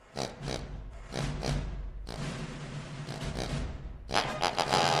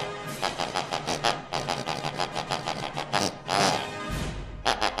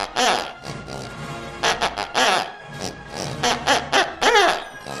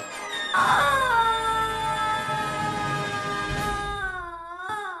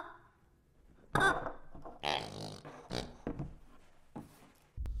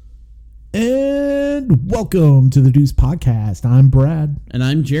and welcome to the Deuce Podcast. I'm Brad. And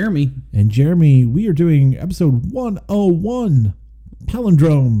I'm Jeremy. And Jeremy, we are doing episode 101,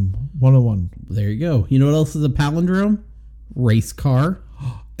 Palindrome 101. There you go. You know what else is a palindrome? Race car.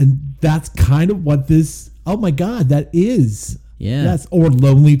 And that's kind of what this, oh my God, that is. Yeah. Yes, or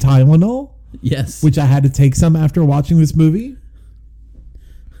Lonely Tylenol. Yes. Which I had to take some after watching this movie.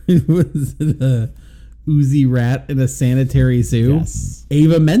 Was it a Uzi rat in a sanitary zoo? Yes.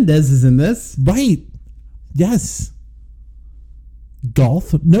 Ava Mendes is in this. Right. Yes.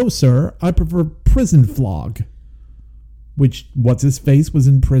 Golf? No, sir. I prefer prison flog. Which, what's his face was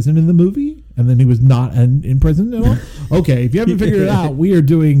in prison in the movie? And then he was not in prison at all? Okay, if you haven't figured it out, we are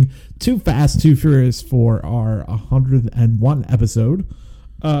doing Too Fast, Too Furious for our 101 episode.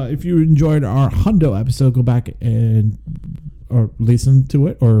 If you enjoyed our Hundo episode, go back and or listen to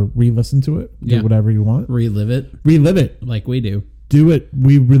it or re-listen to it. Do whatever you want. Relive it. Relive it. Like we do. Do it.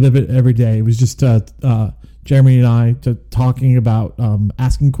 We relive it every day. It was just Jeremy and I talking about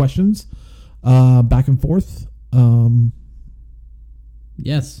asking questions back and forth.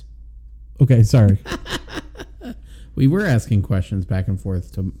 Yes. Okay, sorry. We were asking questions back and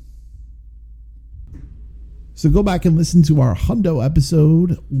forth. So go back and listen to our Hundo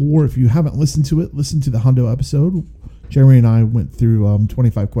episode, or if you haven't listened to it, listen to the Hundo episode. Jeremy and I went through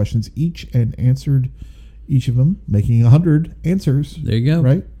 25 questions each and answered each of them, making 100 answers. There you go.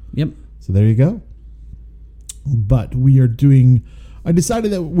 Right? Yep. So there you go. But we are doing... I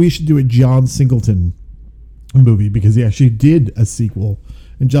decided that we should do a John Singleton movie because he actually did a sequel.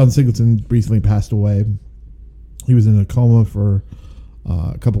 And John Singleton recently passed away. He was in a coma for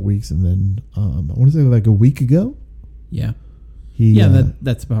a couple weeks, and then I want to say like a week ago. Yeah.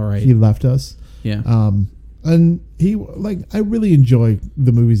 That's about right. He left us. Yeah. And he I really enjoy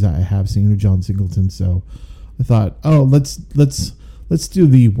the movies that I have seen of John Singleton. So I thought, let's do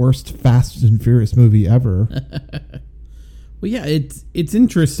the worst Fast and Furious movie ever. Well, yeah, it's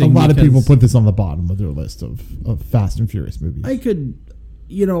interesting. A lot of people put this on the bottom of their list of Fast and Furious movies. I could,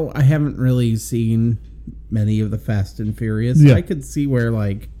 I haven't really seen many of the Fast and Furious. Yeah. I could see where,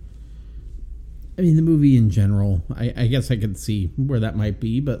 the movie in general, I guess I could see where that might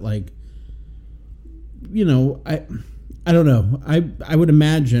be, but I don't know. I would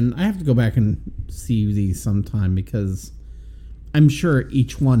imagine I have to go back and see these sometime because I'm sure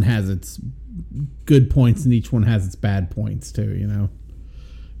each one has its good points and each one has its bad points too,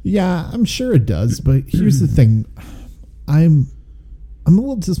 Yeah, I'm sure it does, but here's the thing. I'm a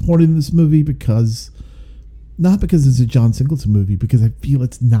little disappointed in this movie not because it's a John Singleton movie, because I feel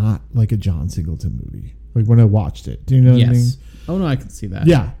it's not like a John Singleton movie. Like when I watched it. Do you know what I mean? Oh, no, I can see that.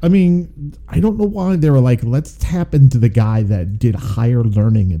 Yeah. I mean, I don't know why they were like, let's tap into the guy that did Higher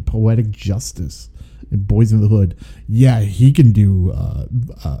Learning and Poetic Justice and Boys in the Hood. Yeah, he can do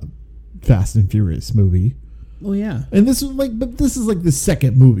Fast and Furious movie. Oh, yeah. And this is like the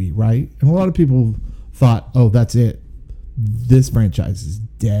second movie, right? And a lot of people thought, oh, that's it. This franchise is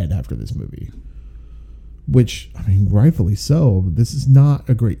dead after this movie. Which, rightfully so. This is not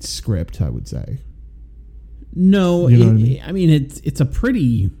a great script, I would say. No, you know what I mean? It's a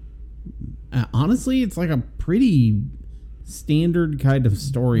pretty... honestly, it's like a pretty standard kind of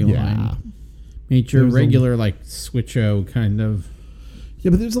storyline. Yeah. It's your regular, switcho kind of...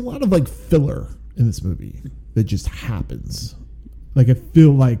 Yeah, but there's a lot of, filler in this movie that just happens. I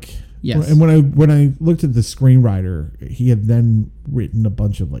feel like... Yes. And when I looked at the screenwriter, he had then written a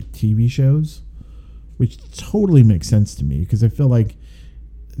bunch of, TV shows, which totally makes sense to me, because I feel like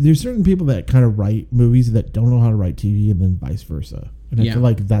there's certain people that kind of write movies that don't know how to write TV, and then vice versa. And I feel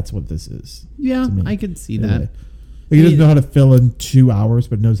like that's what this is. Yeah, I could see that. He doesn't know how to fill in 2 hours,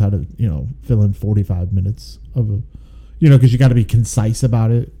 but knows how to, fill in 45 minutes of a, because you got to be concise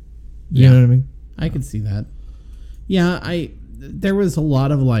about it. You know what I mean? I could see that. Yeah, there was a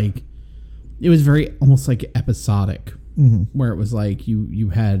lot of it was very almost episodic. Mm-hmm. Where it was you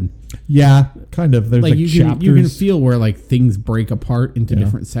had kind of there's you chapters. You can feel where things break apart into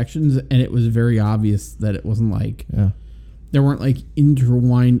different sections, and it was very obvious that it wasn't there weren't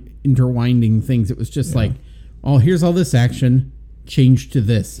interwinding things. It was just here's all this action, change to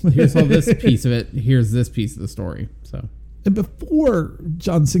this. Here's all this piece of it. Here's this piece of the story. So, and before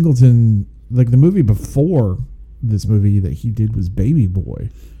John Singleton, the movie before this movie that he did was Baby Boy,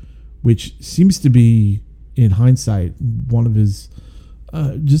 which seems to be, in hindsight, one of his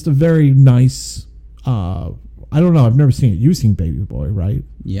just a very nice I don't know, I've never seen it. You've seen Baby Boy, right?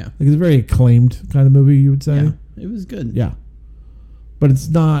 Yeah. It's a very acclaimed kind of movie, you would say. Yeah, it was good. Yeah. But it's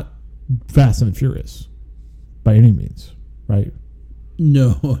not Fast and Furious by any means, right?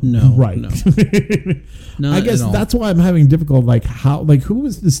 No, right. No. I guess that's why I'm having difficult. Like who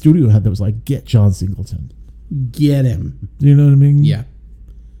was the studio head that was like, get John Singleton, get him? Do you know what I mean? Yeah.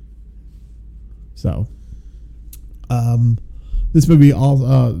 So, this movie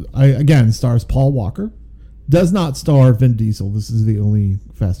again stars Paul Walker. Does not star Vin Diesel. This is the only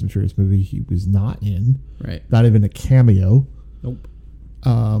Fast and Furious movie he was not in. Right. Not even a cameo. Nope.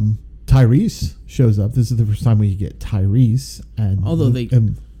 Tyrese shows up. This is the first time we get Tyrese. And although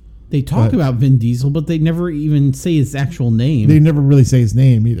they talk about Vin Diesel, but they never even say his actual name. They never really say his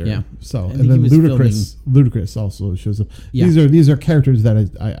name either. Yeah. So and then Ludacris also shows up. Yeah. These are characters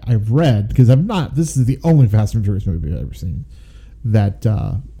that I've read because I've not. This is the only Fast and Furious movie I've ever seen that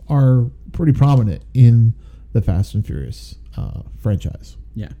are pretty prominent in the Fast and Furious franchise.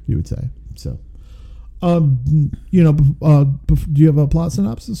 Yeah, you would say so. Do you have a plot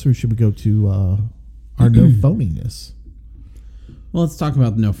synopsis, or should we go to our no phoniness? Well, let's talk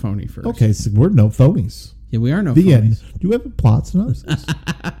about no phony first. Okay, so we're no phonies. Yeah, we are no the phonies. End. Do you have a plot synopsis?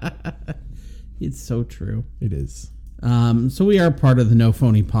 It's so true. It is. So we are part of the No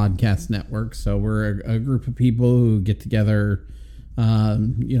Phony Podcast Network. So we're a group of people who get together,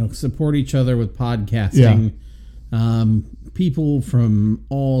 support each other with podcasting. Yeah. People from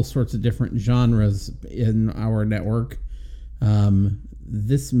all sorts of different genres in our network.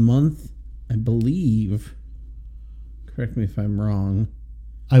 This month, I believe, correct me if I'm wrong.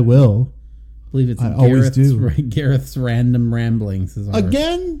 I will. I believe it's Gareth's Random Ramblings.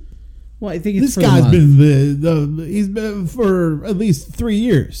 Again? Well, I think it's this guy's been he's been for at least 3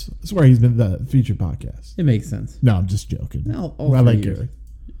 years. I swear he's been the featured podcast. It makes sense. No, I'm just joking. No, I like Gareth.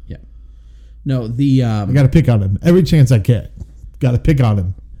 Yeah. No, I got to pick on him every chance I get. Got to pick on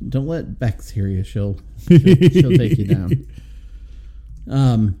him. Don't let Bex hear you. She'll take you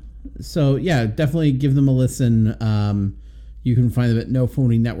down. So yeah, definitely give them a listen. You can find them at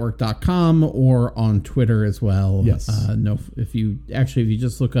nophonynetwork.com or on Twitter as well. Yes. If you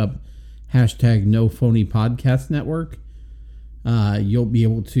just look up hashtag #NoPhonyPodcastNetwork, you'll be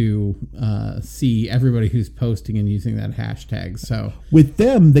able to see everybody who's posting and using that hashtag. So with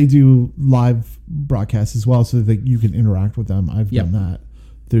them, they do live broadcasts as well, so that you can interact with them. I've done that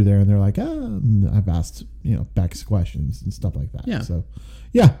through there, and they're like, and I've asked Bex questions and stuff like that. Yeah. So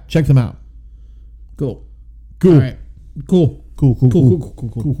yeah, check them out. Cool. All right. Cool.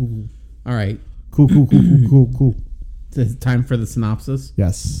 Cool. All right. Cool. It's time for the synopsis.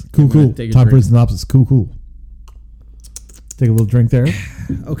 Yes. Cool. Time for the synopsis. Cool. Take a little drink there.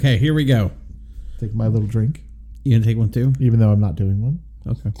 Okay, here we go. Take my little drink. You gonna take one too? Even though I'm not doing one.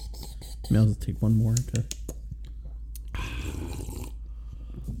 Okay. Maybe I'll just take one more.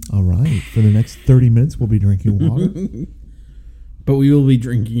 All right. For the next 30 minutes, we'll be drinking water. But we will be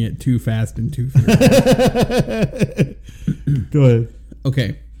drinking it too fast and too furious. Go ahead.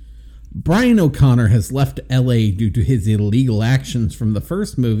 Okay. Brian O'Connor has left L.A. due to his illegal actions from the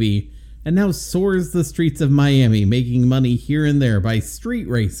first movie and now soars the streets of Miami, making money here and there by street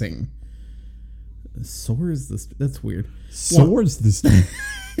racing. That's weird. Soars the street?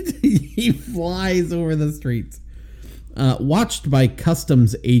 He flies over the streets. Watched by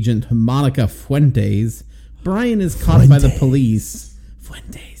customs agent Monica Fuentes, Brian is caught by the police.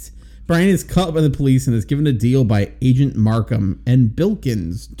 Brian is caught by the police and is given a deal by Agent Markham and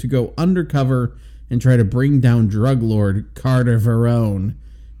Bilkins to go undercover and try to bring down drug lord Carter Verone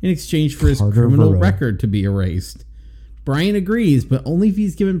in exchange for his criminal record to be erased. Brian agrees, but only if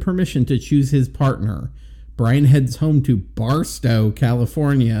he's given permission to choose his partner. Brian heads home to Barstow,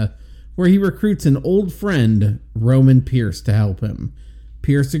 California, where he recruits an old friend, Roman Pierce, to help him.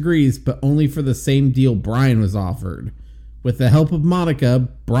 Pierce agrees, but only for the same deal Brian was offered. With the help of Monica,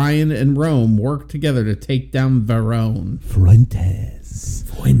 Brian and Rome work together to take down Verone. Fuentes.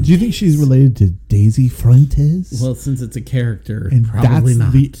 Do you think she's related to Daisy Fuentes? Well, since it's a character, and probably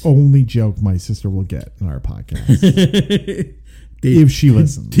not. That's the only joke my sister will get in our podcast. If she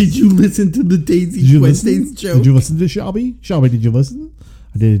listens. Did you listen to the Daisy Fuentes joke? Did you listen to Shelby? Shelby, did you listen?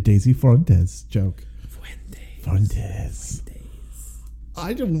 I did a Daisy Fuentes joke. Fuentes.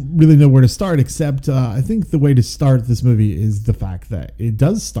 I don't really know where to start, except I think the way to start this movie is the fact that it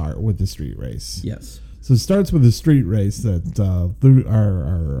does start with the street race. Yes. So it starts with the street race that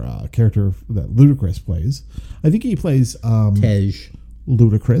our character that Ludacris plays. I think he plays Tej.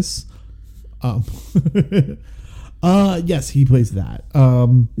 Ludacris. Yes, he plays that.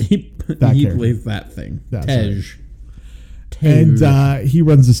 He plays that thing. Tej. Right. And he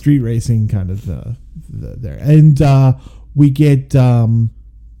runs the street racing kind of there. And we get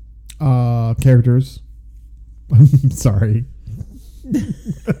characters. I'm sorry.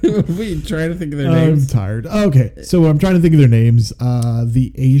 We trying to think of their names. I'm tired. Okay, so I'm trying to think of their names.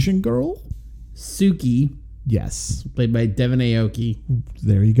 The Asian girl, Suki, yes, played by Devon Aoki.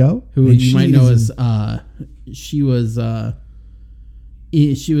 There you go. Who And you might know as she was the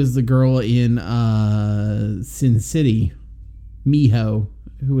girl in Sin City, Miho,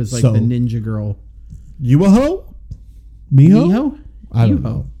 who was like the ninja girl. Yuho? Miho? I don't Yuho.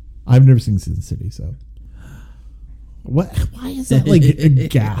 know. I've never seen Sin City, so. What? Why is that like a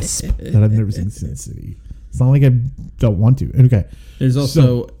gasp that I've never seen Sin City? It's not like I don't want to. Okay. There's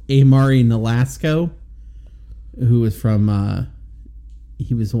also Amari Nolasco, who was from.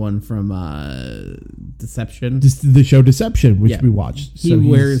 He was one from Deception. The show Deception, which we watched. He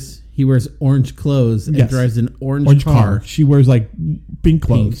wears orange clothes and drives an orange car. She wears like pink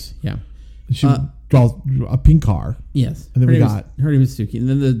clothes. Yeah. She draws a pink car. Yes. And then her name is Suki. And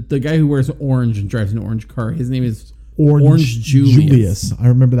then the guy who wears orange and drives an orange car, his name is Orange Julius. I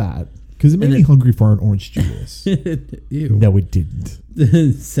remember that. Because it made me hungry for an Orange Julius. Ew. No, it didn't.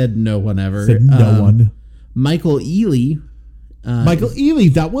 Said no one ever. Said no one. Michael Ealy. Michael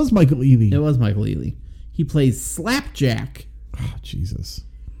Ealy. That was Michael Ealy. It was Michael Ealy. He plays Slapjack. Oh, Jesus.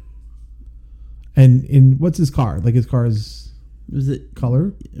 And in what's his car? Like his car is... Was it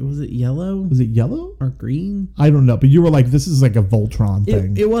color? Was it yellow? Was it yellow or green? I don't know, but you were like, this is like a Voltron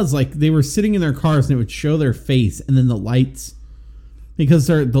thing. It was like they were sitting in their cars and it would show their face and then the lights, because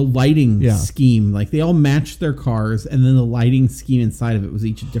the lighting scheme, like they all matched their cars and then the lighting scheme inside of it was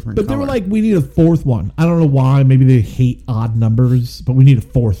each a different color. But they were like, we need a fourth one. I don't know why. Maybe they hate odd numbers, but we need a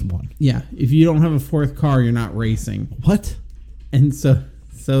fourth one. Yeah. If you don't have a fourth car, you're not racing. What? And so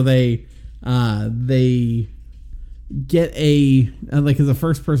they get like as the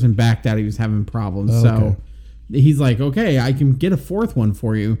first person backed out, he was having problems. Okay. So he's like, okay, I can get a fourth one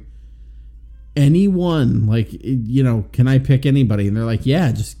for you. Anyone, like, can I pick anybody? And they're like,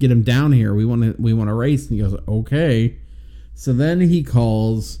 yeah, just get him down here. We want to race. And he goes, okay. So then he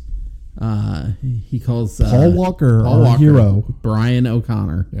calls Paul Walker, our hero, Brian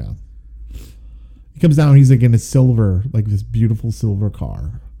O'Connor. Yeah. He comes down. He's like in a silver, like this beautiful silver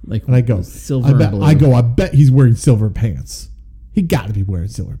car. And I go, I bet he's wearing silver pants. He got to be wearing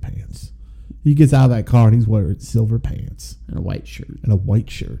silver pants. He gets out of that car and he's wearing silver pants and a white shirt.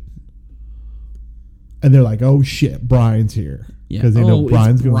 And they're like, "Oh shit, Brian's here." Yeah, because they know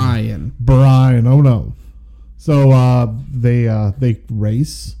Brian's going. Brian, oh no! So they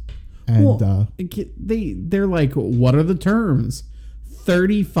race, and they're like, "What are the terms?"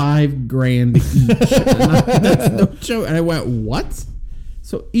 $35,000 each. That's no joke. And I went, "What?"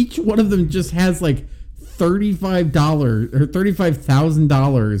 So each one of them just has like $35 or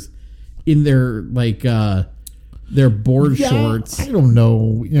 $35,000 in their their board shorts. I don't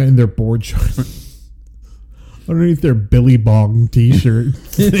know, in their board shorts. Underneath their Billy Bong t-shirt,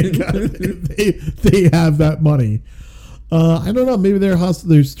 they have that money. I don't know. Maybe they're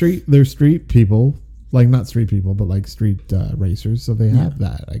street people, like not street people, but like street racers. So they have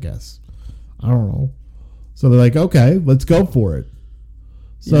that, I guess. I don't know. So they're like, okay, let's go for it.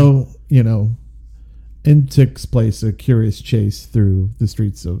 So, and takes place a curious chase through the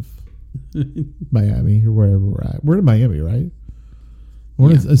streets of Miami or wherever we're at. We're in Miami, right?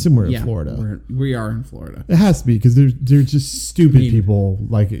 I assume we're in Florida. We are in Florida. It has to be because they're just stupid people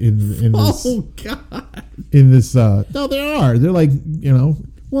like in this. Oh God! In this, no, there are. They're like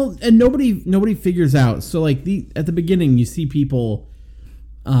Well, and nobody figures out. So like at the beginning, you see people,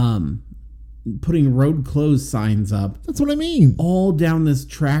 putting road closed signs up. That's what I mean. All down this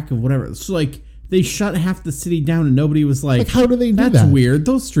track of whatever. So like they shut half the city down, and nobody was like, how do they do that? That's weird.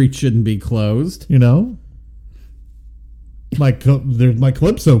 Those streets shouldn't be closed. There's my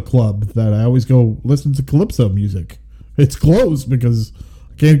Calypso club that I always go listen to Calypso music. It's closed because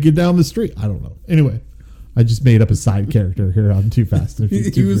I can't get down the street. I don't know. Anyway, I just made up a side character here on Too Fast and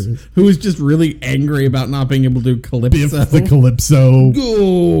Furious. Who was just really angry about not being able to do Calypso. Biff the Calypso,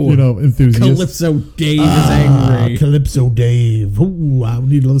 enthusiast. Calypso Dave is angry. Calypso Dave. Ooh, I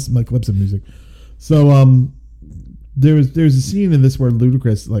need to listen to my Calypso music. So there's a scene in this where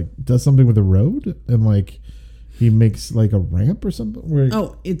Ludacris does something with the road and he makes like a ramp or something.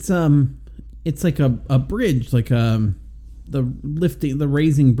 It's like a bridge, like the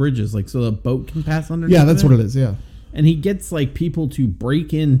raising bridges, like so the boat can pass underneath. Yeah, that's what it is. Yeah, and he gets people to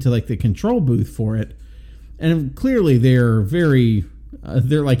break into the control booth for it, and clearly they're very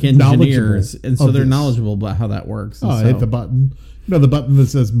they're like engineers, and so they're knowledgeable about how that works. I hit the button. The button that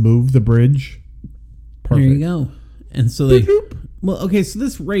says "move the bridge." Perfect. There you go. And so they so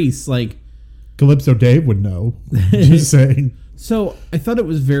this race Calypso Dave would know. Just saying. So I thought it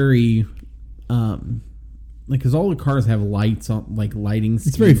was very, because all the cars have lights on, like lighting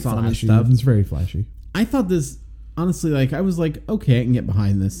It's very schemes on them and flashy. stuff. It's very flashy. I thought this, honestly, like, I was like, okay, I can get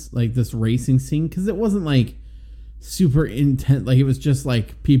behind this, like, this racing scene, because it wasn't, like, super intense. Like, it was just,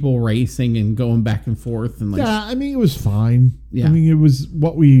 like, people racing and going back and forth. And like, Yeah, I mean, it was fine. Yeah. I mean, it was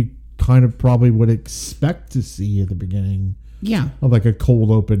what we kind of probably would expect to see at the beginning. Yeah. Of, like, a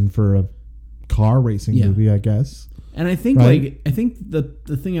cold open for a car racing movie, I guess. And I think, right?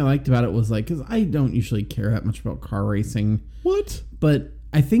 the thing I liked about it was, like, because I don't usually care that much about car racing. What? But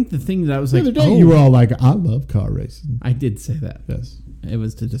I think the thing that I was the like, other day you were all like, I love car racing. I did say that. Yes. It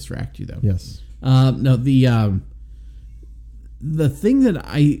was to distract you, though. Yes. No, the thing that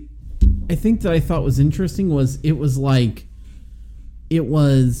I think that I thought was interesting was it was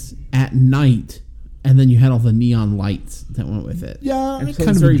at night, and then you had all the neon lights that went with it. Yeah, and I so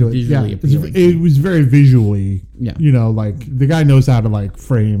kind of very enjoyed it. visually Yeah, appealing. it was very visually. Yeah. You know, like the guy knows how to like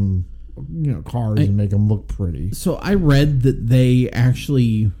frame, you know, cars and make them look pretty. So I read that they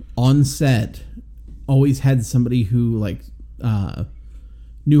actually on set always had somebody who like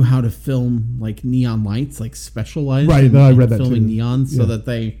knew how to film like neon lights, like specialized. Right, in, I read that filming too. neon, so Yeah. that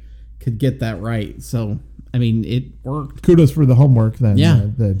they could get that right. So I mean, it worked. Kudos for the homework then. Yeah.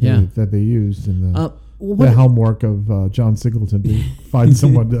 That they used and the What, homework of John Singleton to find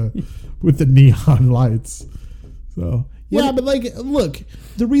someone with the neon lights. So yeah, but like, look,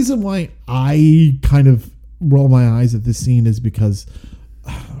 the reason why I kind of roll my eyes at this scene is because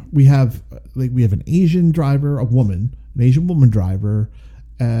we have an Asian driver, an Asian woman driver,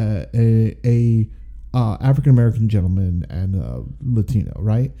 a African American gentleman, and a Latino,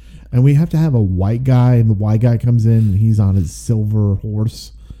 right? And we have to have a white guy, and the white guy comes in and he's on his silver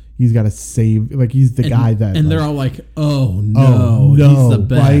horse. He's got to save, like he's the guy that, and like, they're all like, "Oh no, he's the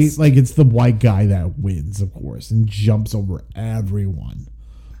best!" Right? Like it's the white guy that wins, of course, and jumps over everyone.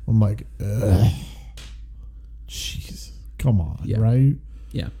 I'm like, ugh. Jeez, come on, right?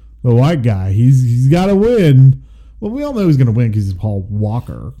 Yeah, the white guy, he's got to win. Well, we all know he's going to win because he's Paul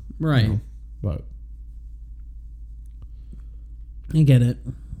Walker, right? You know? But I get it.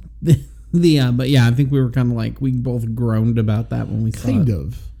 But yeah, I think we were kind of like, we both groaned about that when we saw it. kind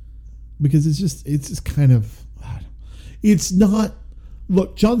of, because it's just kind of, it's not.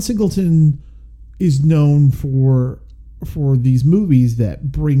 Look, John Singleton is known for these movies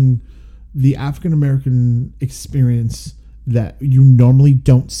that bring the African American experience that you normally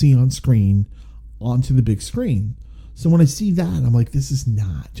don't see on screen onto the big screen. So when I see that, I'm like, this is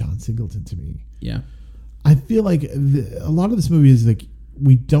not John Singleton to me. Yeah. I feel like a lot of this movie is like,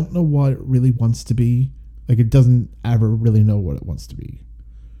 we don't know what it really wants to be. Like, it doesn't ever really know what it wants to be.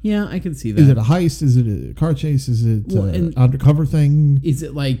 Yeah, I can see that. Is it a heist? Is it a car chase? Is it an undercover thing? Is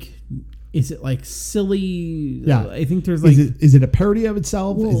it like silly? Yeah. I think there's like... Is it a parody of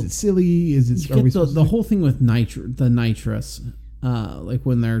itself? Well, is it silly? Is it... You get the whole thing with the nitrous, like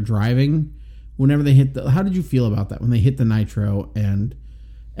when they're driving, whenever they hit the... How did you feel about that? When they hit the nitro and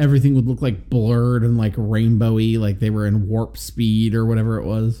everything would look like blurred and like rainbowy, like they were in warp speed or whatever it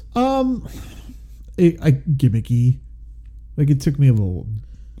was? Gimmicky. Like, it took me a little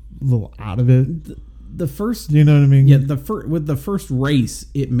out of it. The first, you know what I mean? Yeah, with the first race,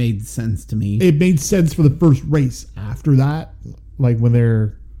 it made sense to me. It made sense for the first race. After that, like when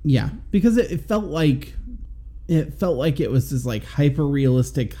they're... Yeah, because it felt like it was this like hyper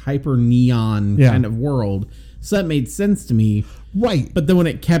realistic, hyper neon kind of world. So that made sense to me. Right. But then when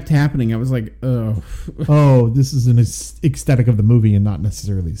it kept happening, I was like, oh. Oh, this is an aesthetic of the movie and not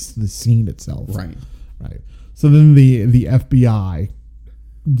necessarily the scene itself. Right. Right. So then the FBI...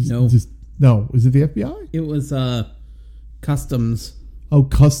 No. No, was it the FBI? It was Customs. Oh,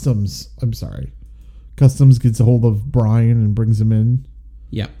 Customs. I'm sorry. Customs gets a hold of Brian and brings him in.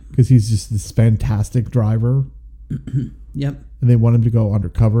 Yeah. Because he's just this fantastic driver. Yep. And they want him to go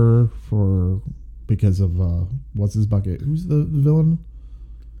undercover because of what's his bucket? Who's the villain?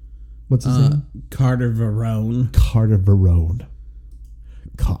 What's his name? Carter Verone. Carter Verone.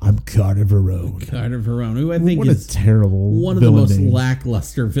 I'm Carter Verone. Carter Verone, who I think what is a terrible one of the most name.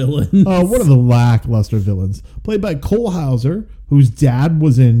 lackluster villains. Oh, one of the lackluster villains. Played by Cole Hauser, whose dad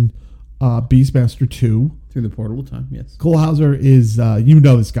was in Beastmaster 2. Through the Portal of Time, yes. Cole Hauser is, you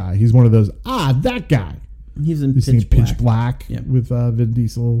know this guy. He's one of those, that guy. He's in Pitch Black yep. with Vin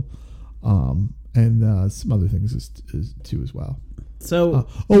Diesel. And some other things too as well. So,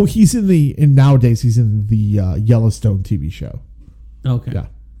 he's nowadays he's in the Yellowstone TV show. Okay. Yeah.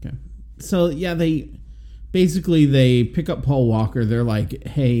 Okay. So yeah, they pick up Paul Walker. They're like,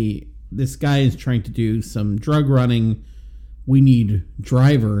 hey, this guy is trying to do some drug running. We need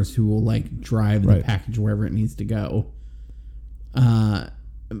drivers who will like drive the package wherever it needs to go.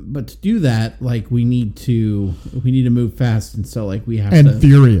 but to do that, like we need to move fast, and so like we have and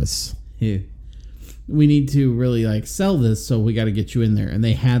furious. Yeah, we need to really like sell this, so we got to get you in there. And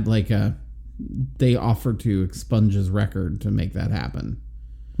they had they offered to expunge his record to make that happen,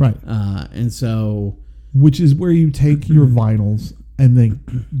 right? And so, which is where you take your vinyls and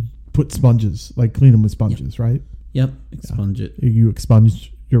then put sponges, like clean them with sponges, right? Yep, expunge it. You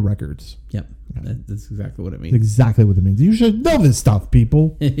expunge your records. Yep, that's exactly what it means. Exactly what it means. You should know this stuff,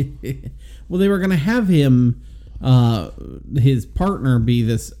 people. Well, they were going to have him, his partner, be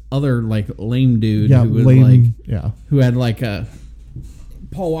this other like lame dude who was who had like a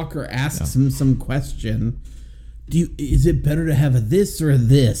Paul Walker asks him some question. Is it better to have a this or a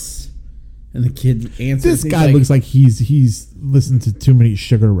this? And the kid answers. This guy looks like he's listened to too many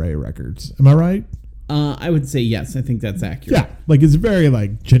Sugar Ray records. Am I right? I would say yes. I think that's accurate. Yeah, like it's very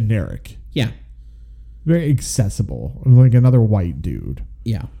like generic. Yeah, very accessible. Like another white dude.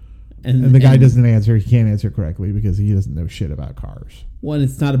 Yeah, and the guy doesn't answer. He can't answer correctly because he doesn't know shit about cars. Well,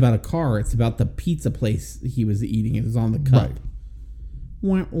 it's not about a car. It's about the pizza place he was eating. It was on the cup. Right.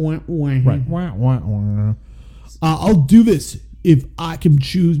 Wah, wah, wah. Right. Wah, wah, wah. I'll do this if I can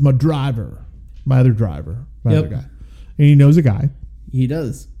choose my driver, my other driver, my other guy. And he knows a guy. He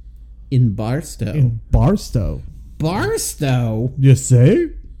does. In Barstow. Barstow? You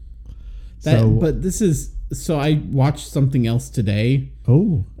say? But this is... So I watched something else today.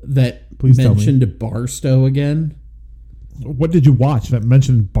 Oh. That please mentioned Barstow again. What did you watch that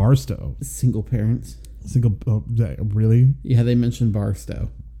mentioned Barstow? Single Parents. Really? Yeah, they mentioned Barstow.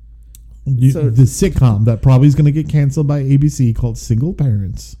 The sitcom that probably is going to get canceled by ABC called Single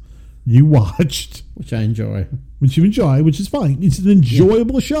Parents. You watched. Which I enjoy. Which you enjoy, which is fine. It's an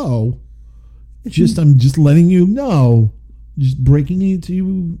enjoyable show. I'm just letting you know. Just breaking it to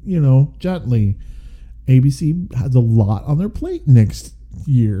you, gently. ABC has a lot on their plate next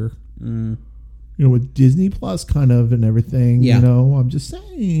year. With Disney Plus kind of and everything. Yeah. I'm just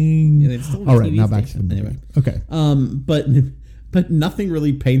saying. Yeah, all right, now back to the movie. Anyway. Okay. But nothing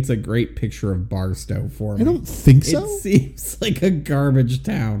really paints a great picture of Barstow for me. I don't think so. It seems like a garbage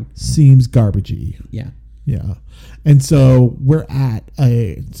town. Seems garbagey. Yeah. Yeah. And so we're at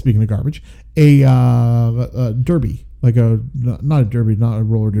speaking of garbage, a derby. Like not a derby, not a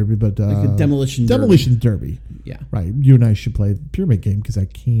roller derby, but like a demolition derby. Yeah. Right. You and I should play the pyramid game because I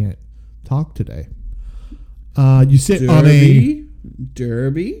can't talk today. You sit on a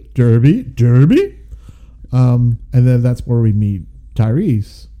derby. And then that's where we meet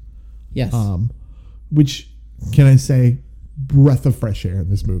Tyrese. Yes. Which, can I say, breath of fresh air in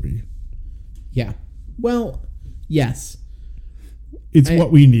this movie. Yeah. Well, yes. It's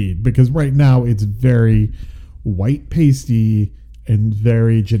what we need because right now it's very white pasty and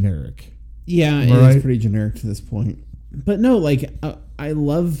very generic. Yeah, it's pretty generic to this point. But no, like, I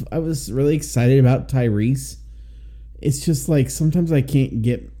was really excited about Tyrese. It's just like sometimes I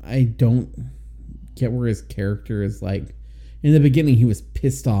don't get where his character is. Like in the beginning he was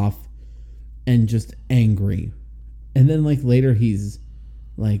pissed off and just angry, and then like later he's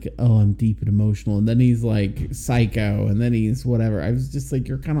like, oh, I'm deep and emotional, and then he's like psycho, and then he's whatever. I was just like,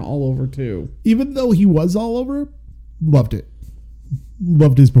 you're kind of all over too. Even though he was all over, loved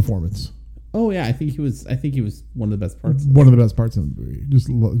his performance. Oh yeah, I think he was one of the best parts. One of the best parts of the movie.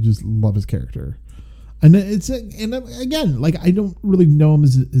 Just love his character, and again, like I don't really know him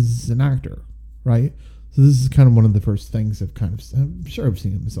as an actor. Right, so this is kind of one of the first things I'm sure I've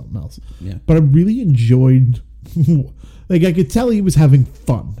seen him in something else. Yeah, but I really enjoyed. Like I could tell he was having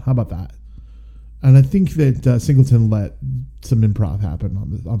fun. How about that? And I think that Singleton let some improv happen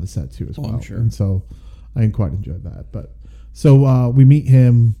on the set too as well. I'm sure. And so I quite enjoyed that. But so we meet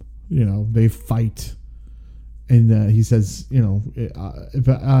him. They fight, and he says, if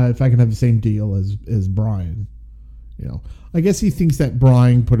I can have the same deal as Brian, I guess he thinks that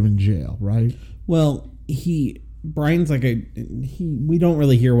Brian put him in jail, right? Well, Brian's like we don't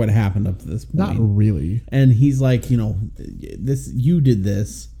really hear what happened up to this point. Not really. And he's like, you did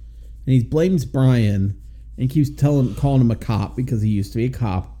this, and he blames Brian and keeps calling him a cop because he used to be a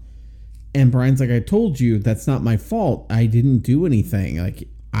cop. And Brian's like, I told you that's not my fault. I didn't do anything. Like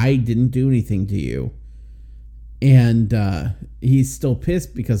I didn't do anything to you. And he's still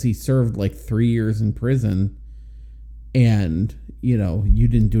pissed because he served like 3 years in prison. And, you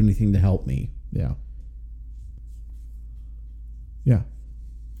didn't do anything to help me. Yeah. Yeah.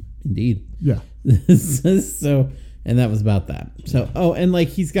 Indeed. Yeah. So, and that was about that. So, and like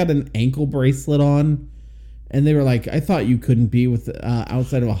he's got an ankle bracelet on. And they were like, I thought you couldn't be with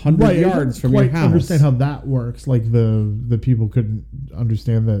outside of 100 yards from your house. I understand how that works. Like the people couldn't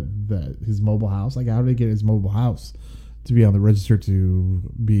understand that his mobile house. Like how did he get his mobile house to be on the register to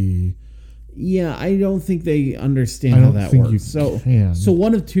be. Yeah, I don't think they understand how that works. So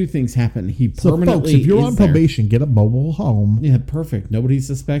one of two things happen. He permanently. So, folks, if you're on probation, get a mobile home. Yeah, perfect. Nobody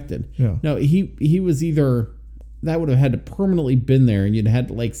suspected. Yeah. No, he was either that would have had to permanently been there, and you'd had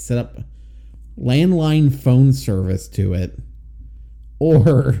to like set up landline phone service to it,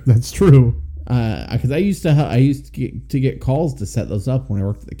 or that's true. Because I used to get calls to set those up when I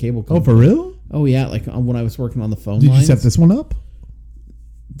worked at the cable company. Oh, for real? Oh yeah, like when I was working on the phone. Did lines. you set this one up?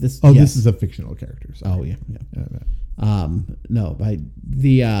 Yes. This is a fictional character. Sorry. Oh yeah. No, but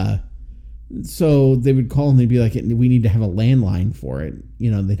so they would call and they'd be like, we need to have a landline for it.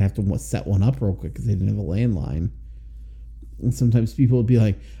 They'd have to set one up real quick because they didn't have a landline. And sometimes people would be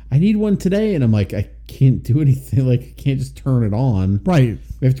like, I need one today. And I'm like, I can't do anything. Like, I can't just turn it on. Right.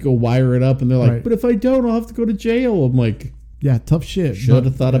 We have to go wire it up. And they're like, but if I don't, I'll have to go to jail. I'm like, yeah, tough shit. Should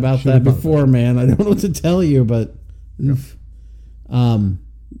have thought about that before, man. I don't know what to tell you, but oof.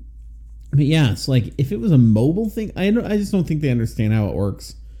 But yeah, it's like if it was a mobile thing, I just don't think they understand how it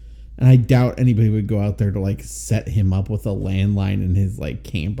works. And I doubt anybody would go out there to like set him up with a landline in his like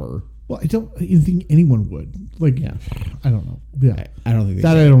camper. Well, I don't think anyone would. Like, yeah, I don't know. Yeah, I don't think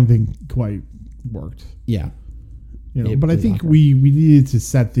that I don't think quite worked. Yeah, but I think we needed to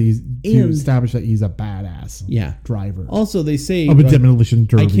set these to establish that he's a badass. Driver. Also, they say of a demolition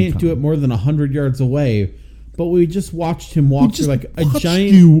derby. I can't do it more than 100 yards away. But we just watched him walk through like a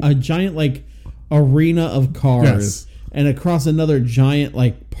giant like arena of cars and across another giant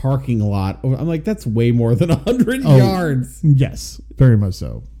like parking lot. I'm like, that's way more than 100 yards. Yes, very much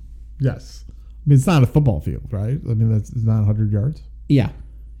so. Yes, I mean it's not a football field, right? I mean it's not 100 yards. Yeah.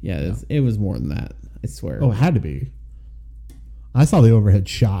 It was more than that. I swear. Oh, it had to be. I saw the overhead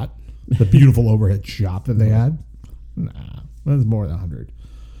shot, the beautiful overhead shot that they had. Nah, that's more than 100.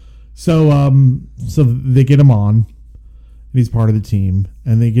 So they get him on, and he's part of the team,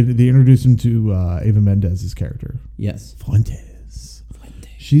 and they introduce him to Ava Mendez's character. Yes, Fuentes.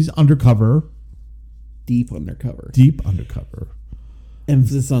 She's undercover, deep undercover.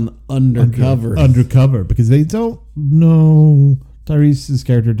 Emphasis on undercover. Undercover, because they don't know. Tyrese's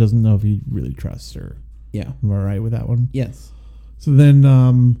character doesn't know if he really trusts her. Yeah, am I right with that one? Yes. So then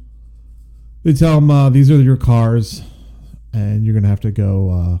they tell him these are your cars, and you're gonna have to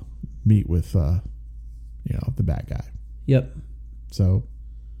go. Meet with, the bad guy. Yep. So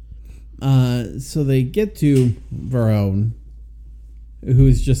they get to Verone,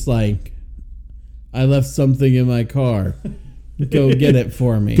 who's just like, I left something in my car. Go get it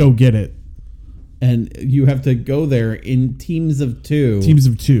for me. Go get it. And you have to go there in teams of two.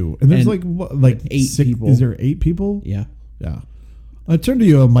 And there's like 8 people. Is there 8 people? Yeah. Yeah. I turned to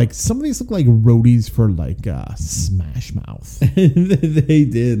you. I'm like, some of these look like roadies for like Smash Mouth. They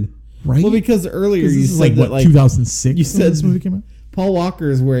did. Right? Well, because earlier you said that, like 2006. You said this movie came out. Paul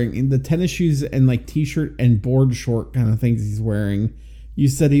Walker is wearing the tennis shoes and like t-shirt and board short kind of things he's wearing. You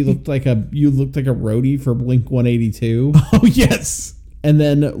said you looked like a roadie for Blink 182. Oh yes. And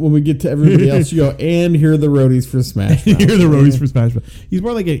then when we get to everybody else, you go, and here are the roadies for Smash Mouth. Here are the roadies for Smash Mouth. He's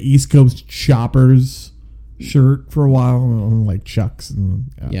more like an East Coast Choppers shirt for a while, like Chucks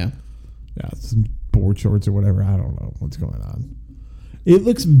and some board shorts or whatever. I don't know what's going on. It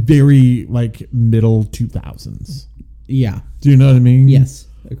looks very like middle 2000s. Yeah. Do you know what I mean? Yes.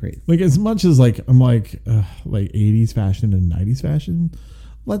 Agreed. Like as much as like I'm like 80s fashion and 90s fashion,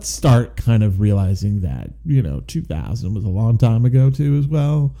 let's start kind of realizing that 2000 was a long time ago too as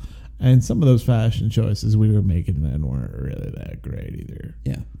well, and some of those fashion choices we were making then weren't really that great either.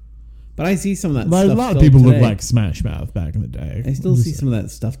 Yeah. But I see some of that stuff. A lot of people look like Smash Mouth back in the day. I still see some of that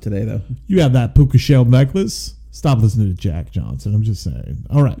stuff today though. You have that puka shell necklace. Stop listening to Jack Johnson. I'm just saying.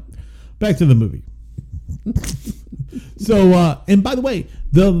 All right. Back to the movie. So, and by the way,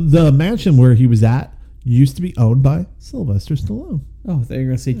 the mansion where he was at used to be owned by Sylvester Stallone. Oh, they were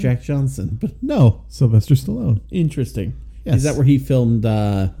going to say Jack Johnson. But no, Sylvester Stallone. Interesting. Yes. Is that where he filmed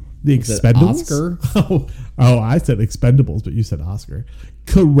The Expendables? Oscar? Oh, I said Expendables, but you said Oscar.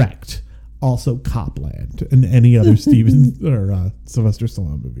 Correct. Also Copland and any other Steven or Sylvester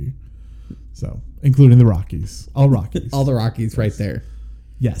Stallone movie. So, including the Rockies. All Rockies. All the Rockies right there.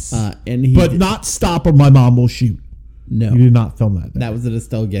 Yes. But not Stop or My Mom Will Shoot. No. You did not film that there. That was at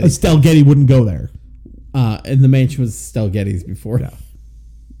Estelle Getty. Estelle Getty wouldn't go there. And the mansion was Estelle Getty's before. Yeah.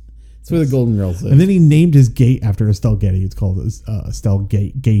 It's where the Golden Girls live. And then he named his gate after Estelle Getty. It's called Estelle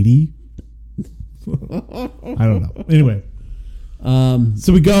Getty. I don't know. Anyway.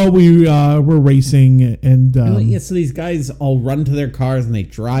 So we're racing and so these guys all run to their cars and they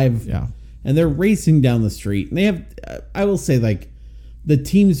drive. Yeah. And they're racing down the street. And they have, I will say, like, the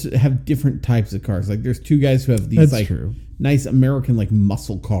teams have different types of cars. Like there's two guys who have these That's like true. nice American like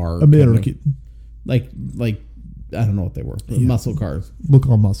muscle car. American. Kind of, like I don't know what they were. But muscle cars. We'll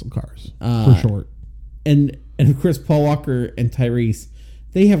call them muscle cars for short. And of course Paul Walker and Tyrese,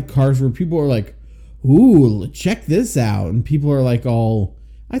 they have cars where people are like, ooh, check this out. And people are like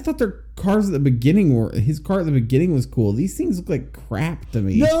I thought their cars at the beginning his car at the beginning was cool. These things look like crap to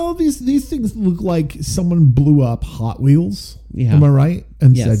me. No, these things look like someone blew up Hot Wheels. Yeah. Am I right?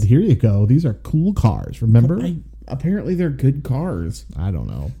 And Yes. said, here you go. These are cool cars. Remember? Apparently they're good cars. I don't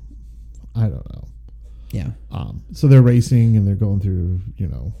know. Yeah. So they're racing and they're going through,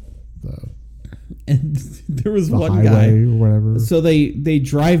 And there was the one highway guy. or whatever. So they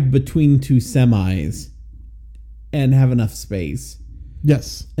drive between two semis and have enough space.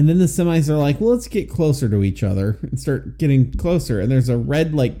 Yes. And then the semis are like, well, let's get closer to each other and start getting closer. And there's a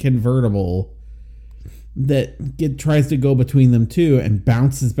red like convertible that tries to go between them too and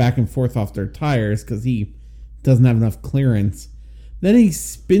bounces back and forth off their tires because he doesn't have enough clearance. Then he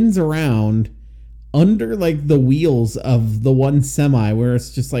spins around under like the wheels of the one semi where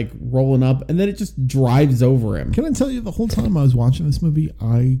it's just like rolling up, and then it just drives over him. Can I tell you, the whole time I was watching this movie,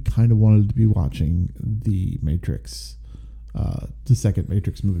 I kind of wanted to be watching the Matrix, the second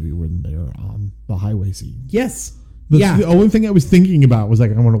Matrix movie when they're on the highway scene. Yes. The only thing I was thinking about was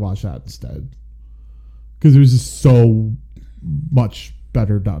like, I want to watch that instead. Because it was just so much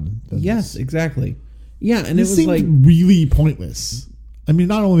better done. Yes, exactly. Yeah, and It it was seemed like really pointless. I mean,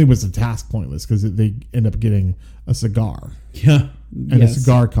 not only was the task pointless because they end up getting a cigar and a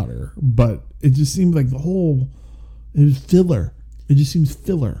cigar cutter, but it just seemed like it was filler. It just seems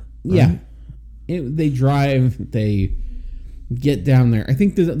filler. Right? Yeah. They drive, they get down there. I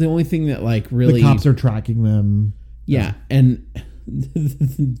think the only thing that like really the cops are tracking them. Yeah, and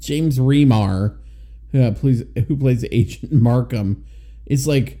James Remar, who plays Agent Markham, is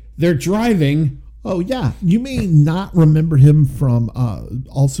like they're driving. Oh yeah, you may not remember him from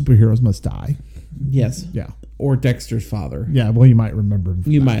All Superheroes Must Die. Yes. Yeah. Or Dexter's father. Yeah. Well, you might remember him.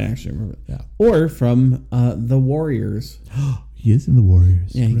 You might actually remember. Yeah. Or from The Warriors. He is in The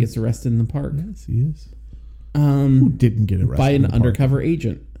Warriors. Yeah, he gets arrested in the park. Yes, he is. Who didn't get arrested by an in the park? undercover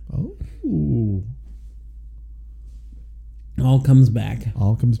agent? Oh. All comes back.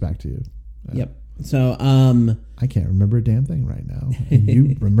 All comes back to you. Yep. So, I can't remember a damn thing right now. And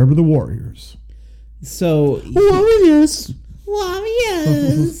you remember The Warriors. So Warriors.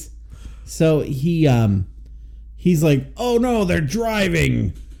 So he's like, oh no, they're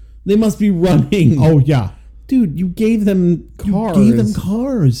driving. They must be running. Oh yeah, dude, you gave them cars. You gave them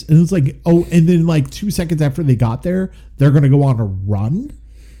cars, and it was like, oh, and then like 2 seconds after they got there, they're gonna go on a run.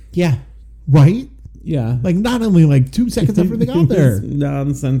 Yeah. Right. Yeah. Like not only like 2 seconds after they got there.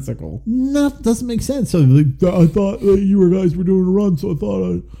 Nonsensical. No, doesn't make sense. So like, I thought you guys were doing a run, so I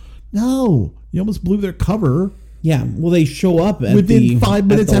thought no. You almost blew their cover. Yeah, well, they show up within 5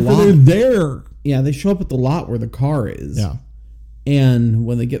 minutes after they're there. Yeah, they show up at the lot where the car is. Yeah. And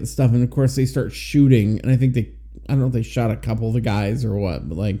when they get the stuff, and of course they start shooting, and I don't know if they shot a couple of the guys or what,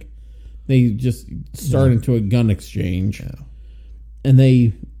 but like they just start into a gun exchange. Yeah. And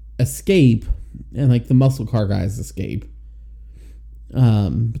they escape, and like the muscle car guys escape.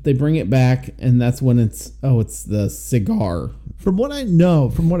 But they bring it back, and that's when it's the cigar. From what I know,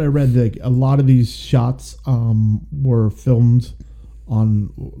 from what I read, like a lot of these shots were filmed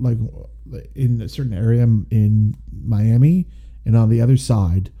on like in a certain area in Miami, and on the other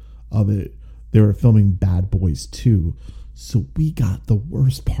side of it, they were filming Bad Boys 2. So we got the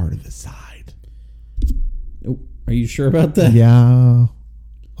worst part of the side. Oh, are you sure about that? Yeah.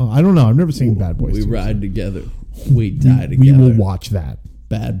 Oh, I don't know. I've never seen Bad Boys 2. We ride together. We die together. We will watch that.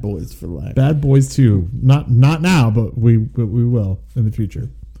 Bad Boys for life. Bad Boys 2. Not now, but we will in the future.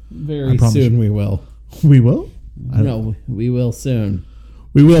 Very soon we will. We will? No, we will soon.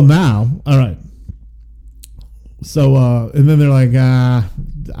 We will now. All right. So and then they're like,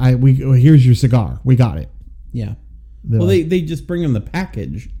 here's your cigar. We got it. Yeah. They're well, like, they just bring him the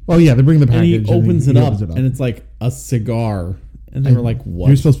package. Oh yeah, they bring the package. And he opens it up, and it's like a cigar. And they were like, what?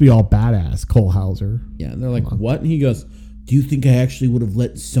 You're supposed to be all badass, Cole Hauser. Yeah, and they're like, what? And he goes, do you think I actually would have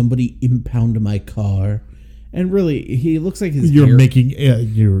let somebody impound my car? And really, he looks like his You're hair... making...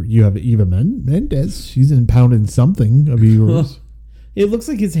 you have Eva Mendes. She's impounding something of yours. It looks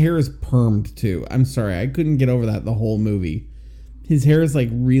like his hair is permed, too. I'm sorry. I couldn't get over that the whole movie. His hair is, like,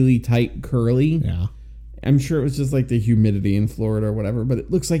 really tight, curly. Yeah. I'm sure it was just, like, the humidity in Florida or whatever, but it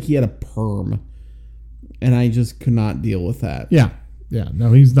looks like he had a perm. And I just could not deal with that. Yeah. Yeah.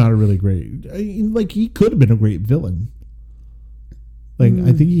 No, he's not a really great... Like, he could have been a great villain. Like,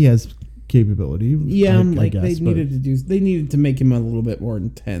 I think he has capability. Yeah, I guess, they needed to make him a little bit more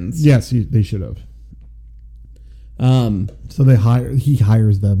intense. Yes, they should have. So he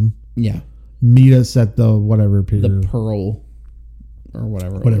hires them. Yeah. Meet us at the whatever pier. The Pearl or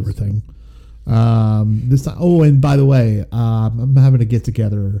whatever thing. This time, and by the way, I'm having a get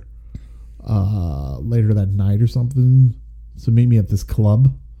together later that night or something. So meet me at this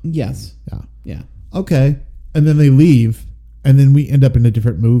club. Yes. Yeah. Yeah. Okay. And then they leave, and then we end up in a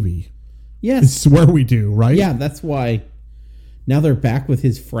different movie. Yes. I swear we do, right? Yeah, that's why. Now they're back with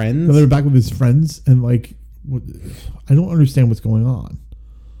his friends. Now they're back with his friends, and like, I don't understand what's going on,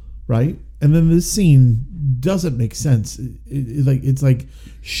 right? And then this scene doesn't make sense. It's like,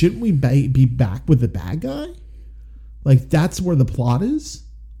 shouldn't we be back with the bad guy? Like, that's where the plot is?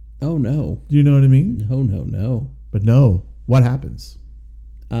 Oh, no. Do you know what I mean? No. But no. What happens?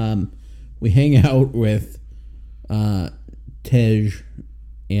 We hang out with Tej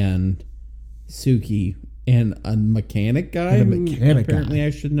and Suki and a mechanic guy. Apparently,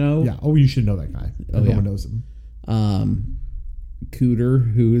 I should know. Yeah. Oh, you should know that guy. Everyone knows him.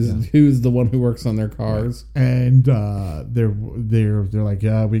 Cooter, who's the one who works on their cars, and they're like,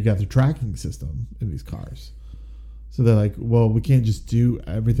 we got the tracking system in these cars, so they're like, well, we can't just do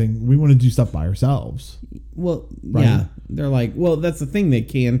everything. We want to do stuff by ourselves. Well, right? Yeah, they're like, well, that's the thing. They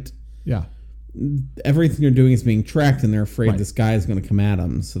can't. Yeah, everything they're doing is being tracked, and they're afraid this guy is going to come at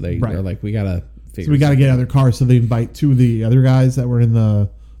them. So they're like, we gotta figure. So we gotta get other cars. So they invite two of the other guys that were in the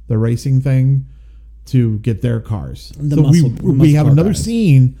racing thing to get their cars. We have another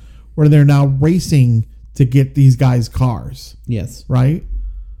scene where they're now racing to get these guys' cars. Yes. Right?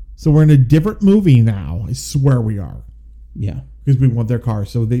 So we're in a different movie now. I swear we are. Yeah. Because we want their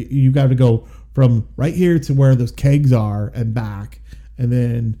cars. So you got to go from right here to where those kegs are and back. And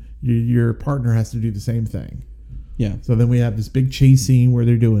then your partner has to do the same thing. Yeah. So then we have this big chase scene where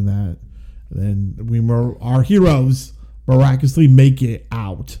they're doing that. And then our heroes miraculously make it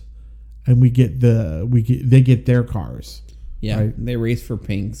out. And they get their cars. Yeah, right? They race for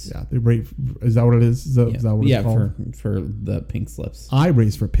pinks. Yeah, they race. Is that what it is? Is that what it's called? for the pink slips. I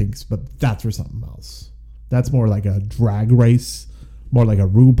race for pinks, but that's for something else. That's more like a drag race, more like a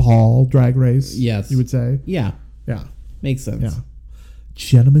RuPaul drag race. Yes, you would say. Yeah, yeah, makes sense. Yeah,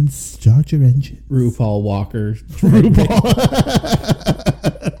 gentlemen, start your engine. RuPaul Walker.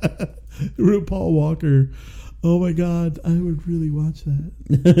 RuPaul Walker. Oh my God, I would really watch that.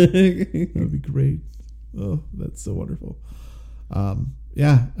 That would be great. Oh, that's so wonderful.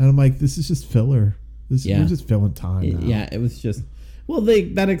 Yeah, and I'm like, this is just filler. We're just filling time now. Yeah, it was just. Well,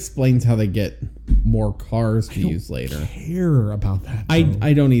 that explains how they get more cars to use later. I don't care about that.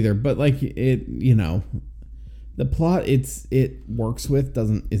 I don't either, but like it, the plot it works with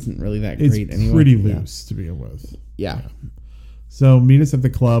isn't really that great anyway. It's pretty loose to begin with. Yeah. So meet us at the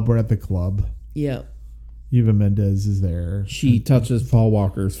club. We're at the club. Yeah. Eva Mendes is there. She touches Paul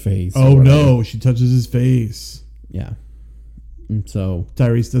Walker's face. Oh no, she touches his face. Yeah. And so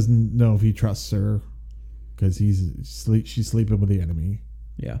Tyrese doesn't know if he trusts her because she's sleeping with the enemy.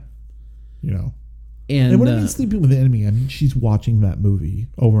 Yeah. And what do you mean sleeping with the enemy? I mean, she's watching that movie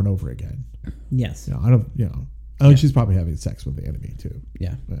over and over again. Yes. I don't. She's probably having sex with the enemy too.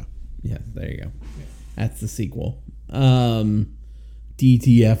 Yeah. Yeah. Yeah. There you go. That's the sequel. DTF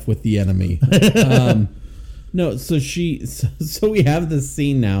with the enemy. No, so we have this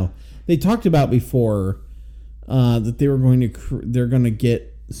scene now. They talked about before that they're going to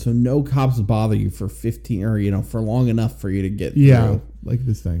get so no cops bother you for 15 or for long enough for you to get through. Like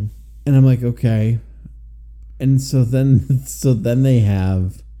this thing. And I'm like, okay. And so then they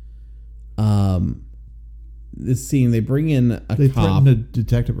have this scene. They bring in a they cop, threaten a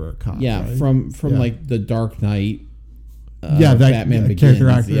detective or a cop. Yeah, right? from like The Dark Knight. That Batman Begins. Character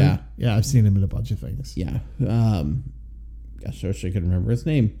actor. Yeah, I've seen him in a bunch of things. Yeah. Gosh, I wish I could remember his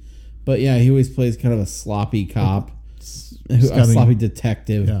name, but yeah, he always plays kind of a sloppy cop, a sloppy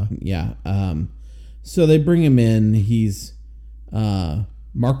detective. Yeah. So they bring him in. He's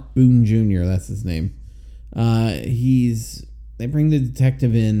Mark Boone Jr. That's his name. They bring the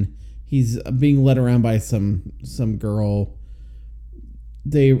detective in. He's being led around by some girl.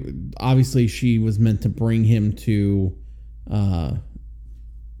 Obviously she was meant to bring him to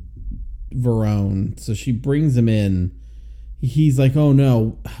Verone. So she brings him in. He's like, oh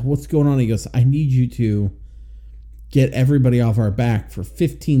no, what's going on? He goes, I need you to get everybody off our back for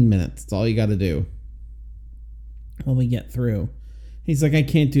 15 minutes. That's all you got to do while we get through. He's like, I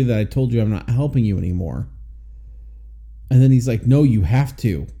can't do that. I told you I'm not helping you anymore. And then he's like, no, you have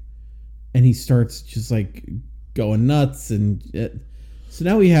to. And he starts just like going nuts. So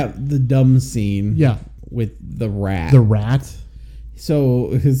now we have the dumb scene. Yeah. With the rat. The rat. So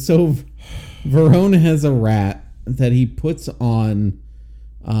Verone has a rat that he puts on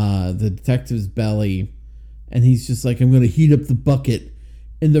the detective's belly, and he's just like, I'm going to heat up the bucket,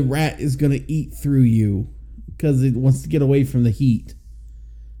 and the rat is going to eat through you because it wants to get away from the heat.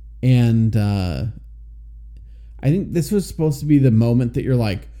 And I think this was supposed to be the moment that you're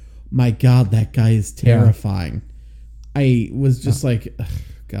like, my God, that guy is terrifying. Yeah. I was just like, ugh,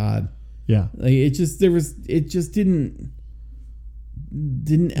 God. Yeah. Like it just didn't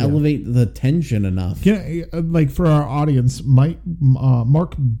elevate the tension enough. Like for our audience,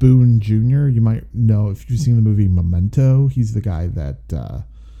 Mark Boone Jr., you might know if you've seen the movie Memento. He's the guy that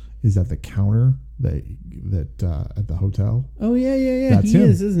is at the counter that at the hotel. Oh yeah. That's he him.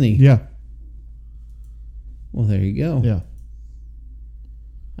 is, isn't he? Yeah. Well, there you go. Yeah.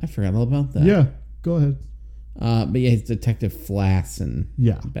 I forgot all about that. Yeah. Go ahead. But yeah, he's Detective Flass and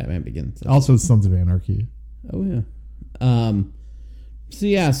Batman Begins. Also Sons of Anarchy. Oh yeah.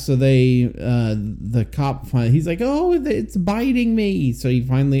 So they the cop he's like, oh, it's biting me. So he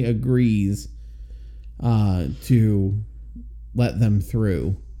finally agrees to let them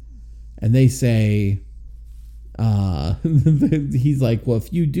through, and they say, he's like, well,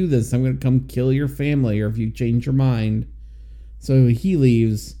 if you do this, I'm gonna come kill your family, or if you change your mind. So he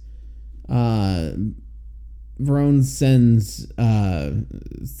leaves. Verone sends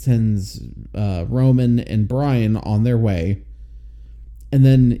Roman and Brian on their way, and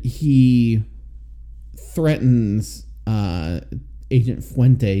then he threatens Agent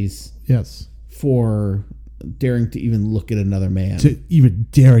Fuentes. Yes. For daring to even look at another man. Even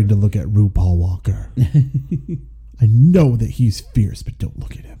daring to look at RuPaul Walker. I know that he's fierce, but don't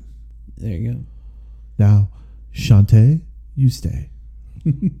look at him. There you go. Now, Shantae, you stay.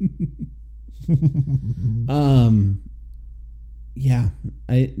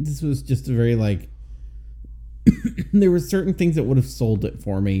 This was just a very like there were certain things that would have sold it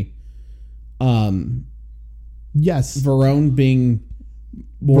for me. Yes. Verone being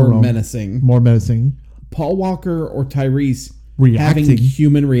more menacing. Paul Walker or Tyrese having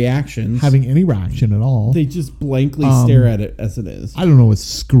human reactions. Having any reaction at all. They just blankly stare at it as it is. I don't know, a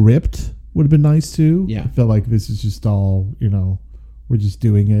script would have been nice too. Yeah. I felt like this is just all, we're just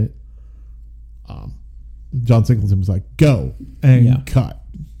doing it. John Singleton was like, go and cut.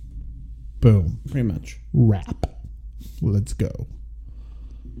 Boom. Pretty much. Wrap. Let's go.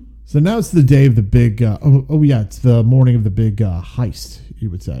 So now it's the day of the big, it's the morning of the big heist, you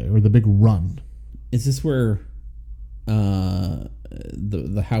would say, or the big run. Is this where the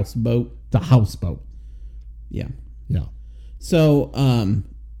houseboat? The houseboat. Yeah. Yeah. So,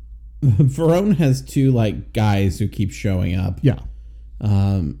 Verone has two, like, guys who keep showing up. Yeah.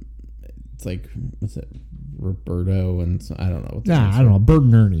 It's like, what's it? Roberto and I don't know. I don't know. Bert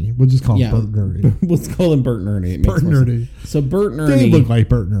and Ernie. We'll just call them Bert and Ernie. Let's call them Bert and Ernie. Bert and Ernie. So Bert and Ernie. They look like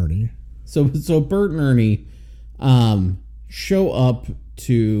Bert and Ernie. So Bert and Ernie show up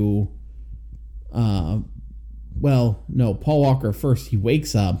to Paul Walker first. He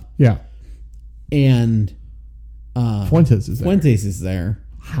wakes up. Yeah. And Fuentes is there.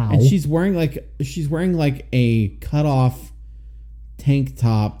 How? And she's wearing like a cut off tank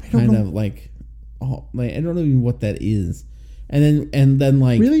top, kind of like. Oh, like, I don't know even what that is. And then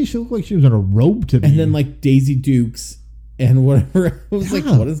like really, she looked like she was in a robe to me. And then like Daisy Dukes and whatever. I was like,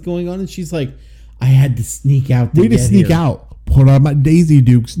 what is going on? And she's like, I had to sneak out. Way to sneak out. Put on my Daisy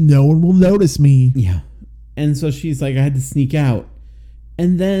Dukes. No one will notice me. Yeah. And so she's like, I had to sneak out.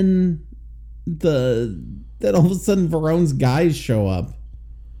 And then then all of a sudden Verone's guys show up.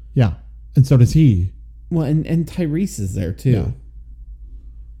 Yeah. And so does he. Well, and Tyrese is there too. Yeah.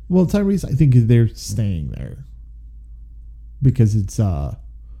 Well, Tyrese, I think they're staying there because it's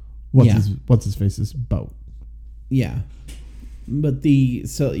what's his face's boat. Yeah, but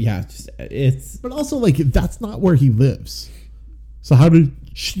But also, like, that's not where he lives. So how did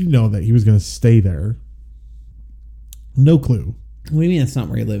she know that he was going to stay there? No clue. What do you mean that's not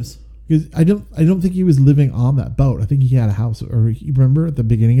where he lives? Because I don't think he was living on that boat. I think he had a house, or you remember at the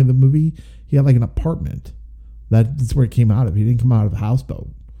beginning of the movie, he had like an apartment. That's where it came out of. He didn't come out of the houseboat.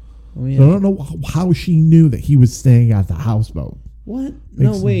 Oh, yeah. So I don't know how she knew that he was staying at the houseboat. What?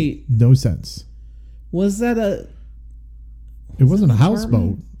 Makes no sense. Was that It wasn't a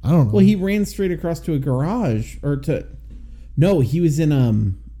houseboat. I don't know. Well, he ran straight across to a garage No, he was in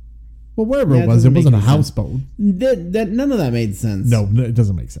Well, wherever it was, it wasn't a houseboat. That none of that made sense. No, it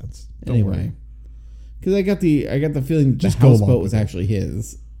doesn't make sense. Anyway, because I got the feeling the houseboat was actually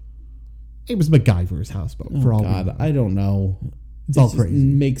his. It was MacGyver's houseboat. Oh, for all God, I don't know. It's all crazy.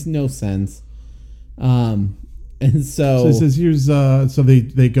 Makes no sense. And so it says here's so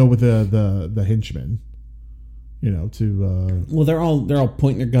they go with the henchman. to well, they're all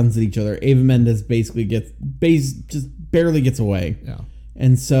pointing their guns at each other. Ava Mendes basically just barely gets away. Yeah.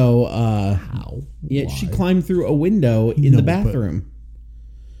 And so how? Yeah, Why? she climbed through a window in the bathroom.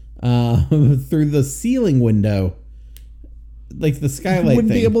 Through the ceiling window. Like the skylight You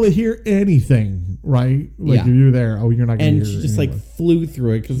wouldn't thing. be able to hear anything, right? Like Yeah. if you're there, you're not going to hear And she just anyway. flew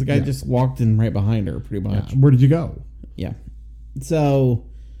through it because the guy just walked in right behind her, pretty much. Yeah. Where did you go? Yeah. So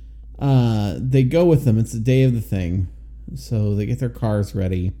they go with them. It's the day of the thing. So they get their cars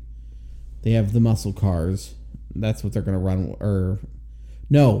ready. They have the muscle cars. That's what they're going to run. Or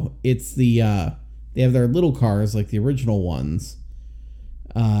no, it's the they have their little cars like the original ones.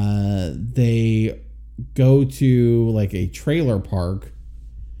 They go to like a trailer park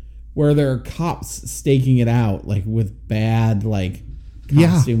where there are cops staking it out like with bad like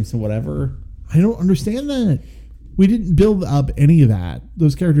costumes and whatever. I don't understand that. We didn't build up any of that.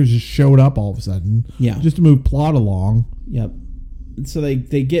 Those characters just showed up all of a sudden. Yeah. Just to move plot along. Yep. So they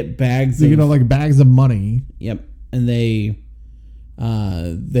get bags So, of like bags of money. Yep. And they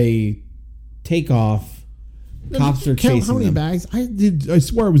take off. Cops are chasing how many them. bags? I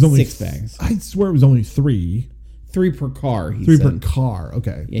swear it was only 6 bags. I swear it was only 3. 3 per car. He Three said. per car.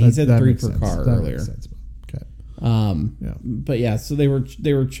 Okay. Yeah, he said that 3 makes per sense. car That earlier. makes sense. Okay. Yeah. But yeah, so they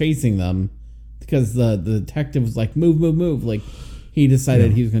were chasing them because the detective was like, move. Like he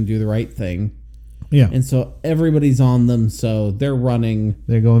decided he was going to do the right thing. Yeah. And so everybody's on them, so they're running.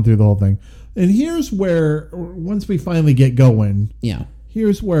 They're going through the whole thing. And here's where, once we finally get going, Yeah.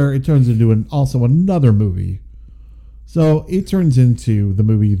 here's where it turns into also another movie. So it turns into the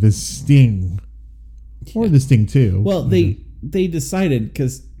movie The Sting. Or The Sting 2. Well, they decided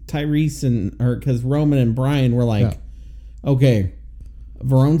because because Roman and Brian were like, okay,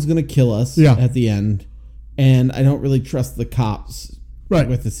 Verone's going to kill us at the end. And I don't really trust the cops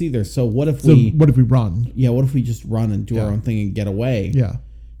with us either. So what if we run? Yeah, what if we just run and do our own thing and get away? Yeah.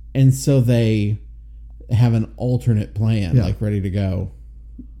 And so they have an alternate plan, like ready to go.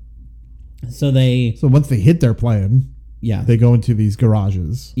 So once they hit their plan, they go into these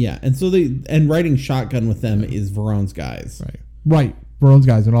garages. Yeah, and so riding shotgun with them is Verone's guys. Right. Verone's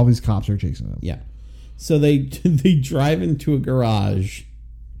guys, and all these cops are chasing them. Yeah. So they drive into a garage.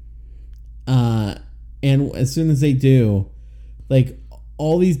 And as soon as they do, like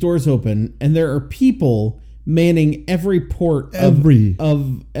all these doors open and there are people manning every port of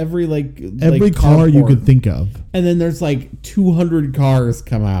every car you could think of. And then there's like 200 cars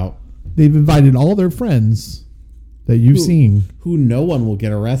come out. They've invited all their friends that you've seen. Who no one will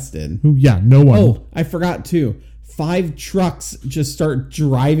get arrested. No one. Oh, I forgot too. 5 trucks just start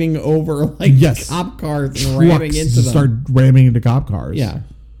driving over cop cars and ramming into them. Start ramming into cop cars. Yeah.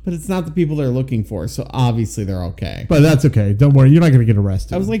 But it's not the people they're looking for, so obviously they're okay. But that's okay. Don't worry. You're not going to get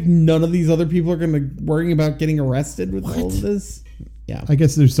arrested. I was like, none of these other people are going to worrying about getting arrested with all of this. Yeah. I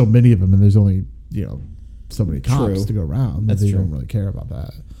guess there's so many of them, and there's only, so many cops True. to go around. That's they true. don't really care about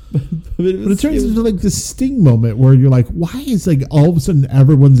that. but it turns into like this Sting moment where you're like, why is like all of a sudden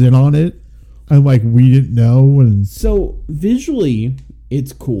everyone's in on it? And like, we didn't know. And so visually,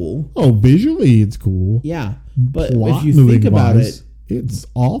 it's cool. Oh, visually, it's cool. Yeah. But Plot if you think about wise, it's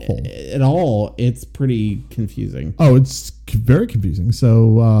awful. At all, it's pretty confusing. Oh, it's very confusing.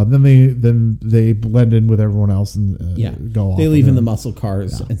 So then they blend in with everyone else and go off. They leave in the muscle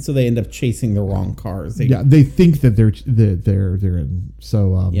cars, and so they end up chasing the wrong cars. They think that they're in.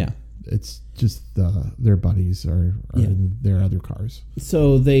 So it's just their buddies are in their other cars.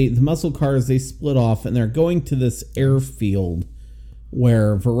 So the muscle cars, they split off and they're going to this airfield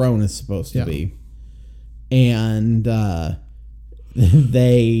where Verone is supposed to be, and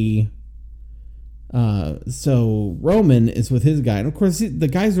so Roman is with his guy, and of course the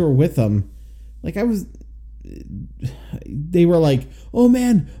guys who were with him, they were like, oh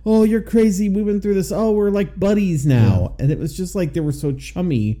man, oh you're crazy, we went through this, oh we're like buddies now, and it was just like they were so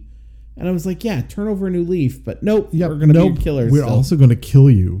chummy, and I was like, yeah, turn over a new leaf, but nope, we're gonna be your killers. We're also gonna kill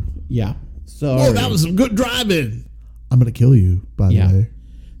you. Yeah. So that was some good driving. I'm gonna kill you, by the way.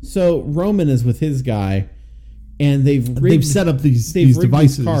 So Roman is with his guy. And they've set up these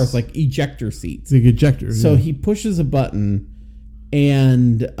devices, these cars like ejector seats. The ejectors. So he pushes a button,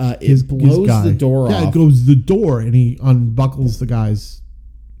 and it blows the door off. Yeah, it goes the door, and he unbuckles the guy's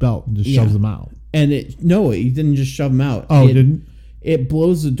belt and just shoves him out. And he didn't just shove him out. Oh, it didn't? It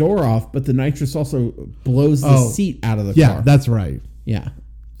blows the door off, but the nitrous also blows the seat out of the car. Yeah, that's right. Yeah.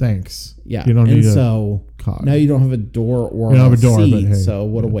 Thanks. Yeah. You don't need a car. Now you don't have a door or a seat, but so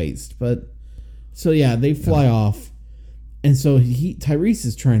what a waste. But so they fly off, and so Tyrese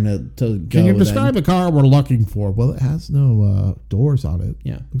is trying to go. Can you describe a car we're looking for? Well, it has no doors on it.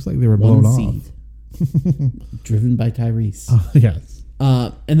 Yeah, looks like they were blown off. driven by Tyrese. Yes.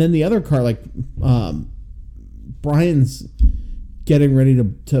 And then the other car, like Brian's getting ready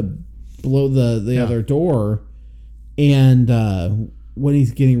to blow the other door, and when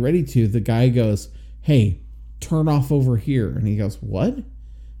he's getting ready to, the guy goes, "Hey, turn off over here," and he goes, "What?"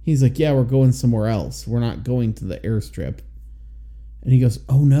 He's like, "Yeah, we're going somewhere else. We're not going to the airstrip." And he goes,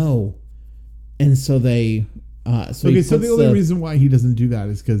 "Oh no!" And so they, so the only reason why he doesn't do that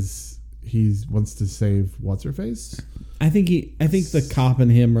is because he wants to save what's her face. I think the cop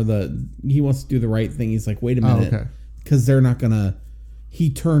and him he wants to do the right thing. He's like, "Wait a minute," because they're not gonna. He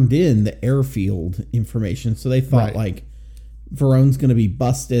turned in the airfield information, so they thought like Verone's gonna be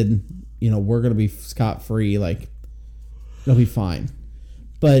busted. We're gonna be scot free. Like, they'll be fine.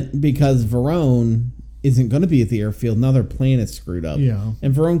 But because Verone isn't going to be at the airfield, now their plan is screwed up. Yeah.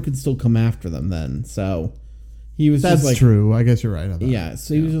 And Verone could still come after them then. So he was That's just like... true. I guess you're right on that. Yeah.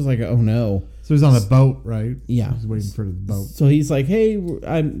 So he was just like, oh no. So he's on a boat, right? Yeah. He's waiting for the boat. So he's like, hey,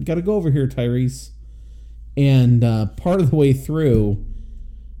 I've got to go over here, Tyrese. And part of the way through,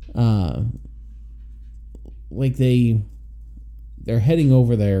 like they're heading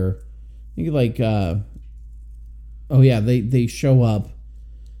over there. I think like... oh yeah, they show up.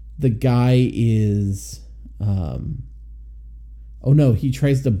 The guy is, oh no, he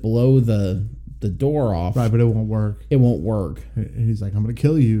tries to blow the door off. Right, but it won't work. It won't work. And he's like, I'm going to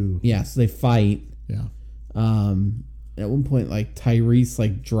kill you. Yeah, so they fight. Yeah. At one point, like, Tyrese,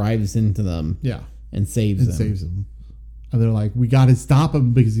 like, drives into them. Yeah. And saves them. And they're like, we got to stop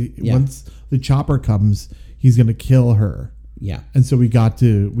him because once the chopper comes, he's going to kill her. Yeah. And so we got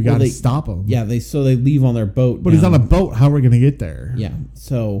to stop him. Yeah, they leave on their boat. But he's on a boat. How are we going to get there? Yeah.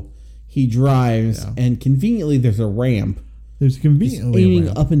 So he drives, and conveniently there's a ramp. There's conveniently aiming a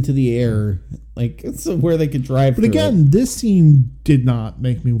ramp. up into the air, like it's where they could drive. But again, this scene did not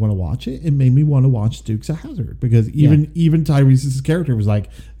make me want to watch it. It made me want to watch Dukes of Hazzard because even Tyrese's character was like,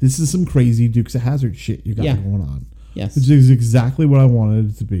 "This is some crazy Dukes of Hazzard shit you got going on." Yes, which is exactly what I wanted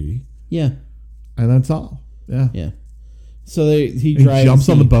it to be. Yeah, and that's all. Yeah, yeah. So he drives. Jumps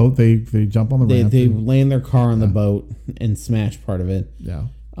on the boat. They jump on the ramp. They land their car on the boat and smash part of it. Yeah.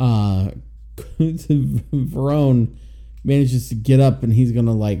 Verone manages to get up and he's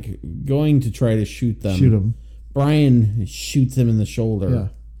going to try to shoot them. Shoot him. Brian shoots him in the shoulder. Yeah.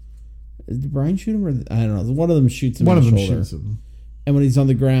 Did Brian shoot him or I don't know. One of them shoots him in the shoulder. One of them shoots him. And when he's on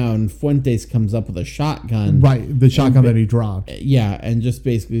the ground, Fuentes comes up with a shotgun. Right, the shotgun that he dropped. Yeah, and just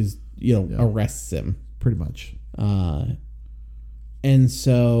basically arrests him. Pretty much. And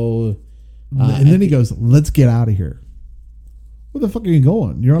so... and then he goes, let's get out of here. Where the fuck are you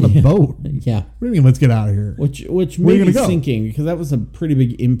going? You're on a boat. Yeah. What do you mean, let's get out of here? Which made me thinking, because that was a pretty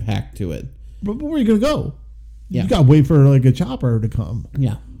big impact to it. But where are you going to go? Yeah. You got to wait for like a chopper to come.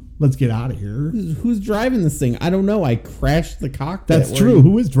 Yeah. Let's get out of here. Who's driving this thing? I don't know. I crashed the cockpit. That's true.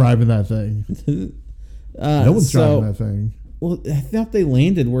 Who is driving that thing? No one's driving that thing. Well, I thought they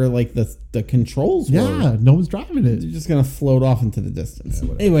landed where like the controls were. Yeah, no one's driving it. They're just gonna float off into the distance.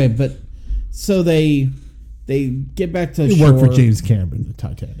 Yeah, anyway, but so they get back to shore. Work for James Cameron, the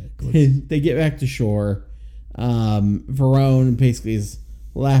Titanic. They get back to shore. Verone basically is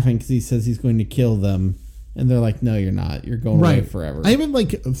laughing because he says he's going to kill them, and they're like, "No, you're not. You're going away forever." I even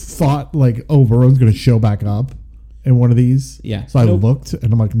thought Verone's going to show back up in one of these. Yeah. So I looked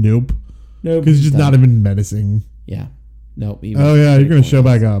and I'm like, nope. Nope. Because he's just not even menacing. Yeah. Nope. Oh yeah, you're going to show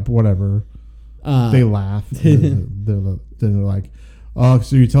back up. Whatever. They laugh. they're like, oh,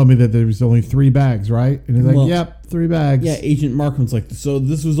 so you're telling me that there was only 3 bags, right? And he's like, yep, 3 bags. Yeah, Agent Markham's like, so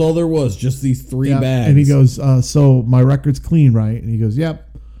this was all there was, just these 3 bags. And he goes, so my record's clean, right? And he goes, yep.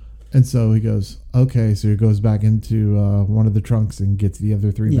 And so he goes, okay. So he goes back into one of the trunks and gets the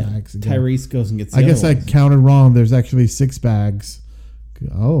other 3 bags. And Tyrese goes and gets. I guess I counted wrong. There's actually 6 bags.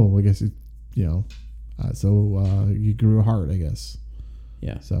 Oh, I guess so you grew a heart, I guess.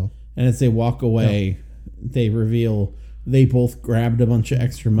 Yeah. So and as they walk away, they reveal they both grabbed a bunch of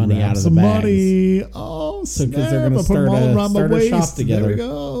extra money out of the bags. Money. Oh, so because they're going to start a shop together. There we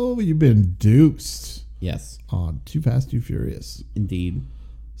go. You've been deuced. Yes. On Too Fast, Too Furious. Indeed.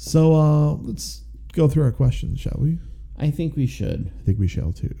 So let's go through our questions, shall we? I think we should. I think we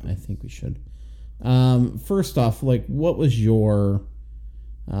shall too. I think we should. First off, what was your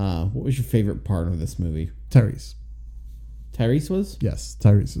favorite part of this movie? Tyrese. Tyrese was? Yes,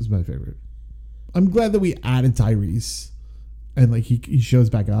 Tyrese is my favorite. I'm glad that we added Tyrese, and he shows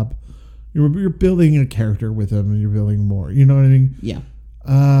back up. You're building a character with him, and you're building more. You know what I mean? Yeah.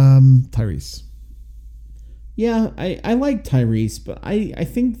 Tyrese. Yeah, I like Tyrese, but I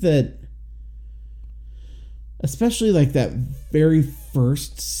think that especially that very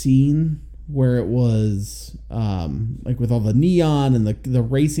first scene where it was like with all the neon and the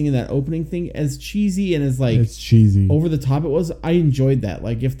racing and that opening thing, as cheesy and as like it's cheesy over the top it was, I enjoyed that.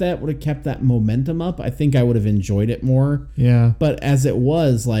 Like if that would have kept that momentum up, I think I would have enjoyed it more. Yeah. But as it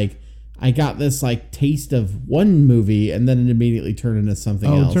was, like I got this like taste of one movie and then it immediately turned into something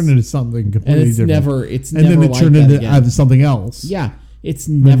else. It turned into something completely and different. It's and never then it like turned that into again. Something else. Yeah. It's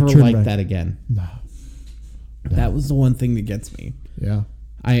never like back. that again. No. That was the one thing that gets me. Yeah.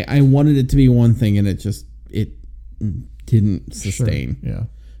 I wanted it to be one thing and it didn't sustain. Sure. Yeah.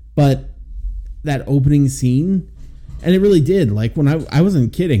 But that opening scene, and it really did. Like when I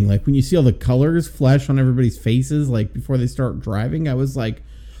wasn't kidding. Like when you see all the colors flash on everybody's faces, like before they start driving, I was like,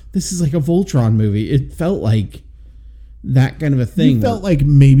 this is like a Voltron movie. It felt like that kind of a thing. You felt like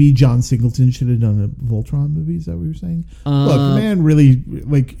maybe John Singleton should have done a Voltron movie. Is that what you're saying? Look, man, really,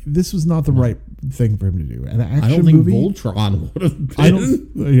 like this was not the right thing for him to do. An action I don't think movie, Voltron would have been.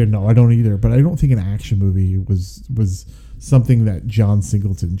 I don't either. But I don't think an action movie was something that John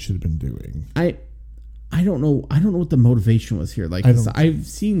Singleton should have been doing. I don't know. I don't know what the motivation was here. Like I've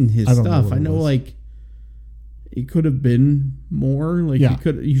seen his stuff. I know like it could have been more. Like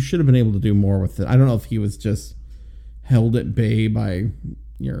you should have been able to do more with it. I don't know if he was just held at bay by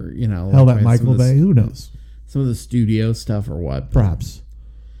held at Michael Bay. Who knows? Some of the studio stuff or what? Perhaps.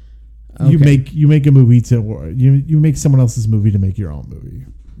 Okay. You make a movie to you make someone else's movie to make your own movie.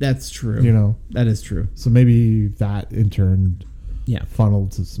 That's true. That is true. So maybe that in turn, yeah,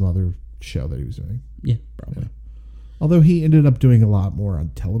 funneled to some other show that he was doing. Yeah, probably. Yeah. Although he ended up doing a lot more on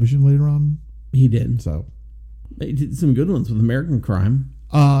television later on. He did. So he did some good ones with American Crime.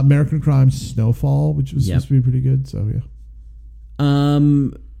 American Crime, Snowfall, which was supposed to be pretty good. So yeah.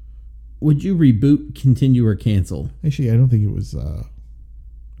 Would you reboot, continue, or cancel? Actually, I don't think it was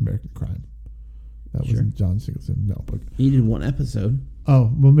American Crime. That wasn't John Singleton. No, but he did one episode.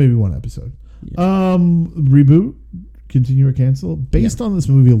 Oh, well, maybe one episode. Yeah. Reboot, continue, or cancel. Based on this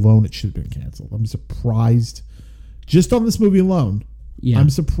movie alone, it should have been canceled. I'm surprised. Just on this movie alone, I'm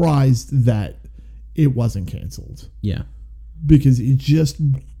surprised that it wasn't canceled. Yeah. Because it just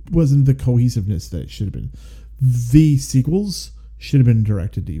wasn't the cohesiveness that it should have been. The sequels should have been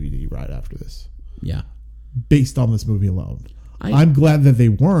direct to DVD right after this. Yeah. Based on this movie alone. I'm glad that they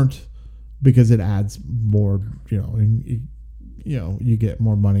weren't, because it adds more, you get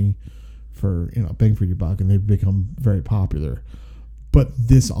more money for, bang for your buck, and they've become very popular. But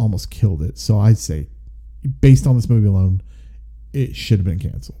this almost killed it. So I'd say, based on this movie alone, it should have been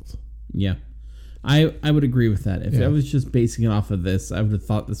canceled. Yeah. I would agree with that. If I was just basing it off of this, I would have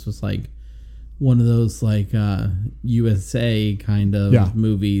thought this was like one of those like USA kind of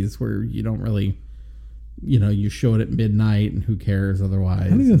movies where you don't really, you show it at midnight and who cares otherwise. I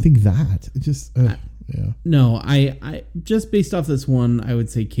don't even think that. It just, No, I just based off this one, I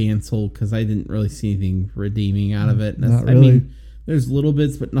would say cancel, because I didn't really see anything redeeming out of it. Not really. I mean, there's little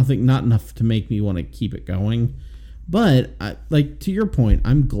bits, but not enough to make me want to keep it going. But like to your point,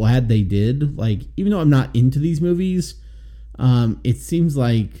 I'm glad they did. Like, even though I'm not into these movies, it seems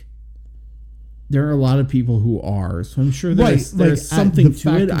like there are a lot of people who are. So I'm sure there's something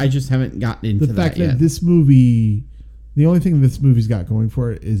to it. I just haven't gotten into that yet. The fact that this movie, the only thing this movie's got going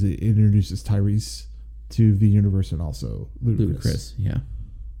for it is it introduces Tyrese to the universe, and also Ludacris. Yeah.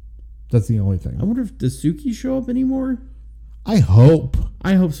 That's the only thing. I wonder if does Suki show up anymore? I hope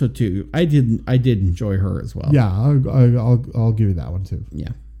so too. I did enjoy her as well. Yeah, I'll give you that one too. Yeah.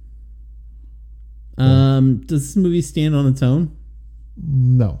 Does this movie stand on its own?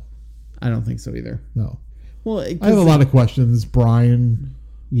 No, I don't think so either. No. Well, I have a lot of questions, Brian.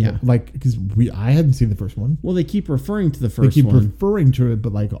 Yeah, like because I hadn't seen the first one. Well, they keep referring to the first one. They keep referring to it,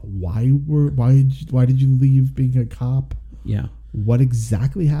 but like, why did you leave being a cop? Yeah. What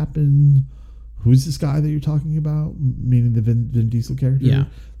exactly happened? Who's this guy that you're talking about? Meaning the Vin Diesel character? Yeah.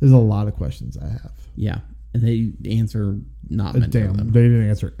 There's a lot of questions I have. Yeah. And they answer not many of them. They didn't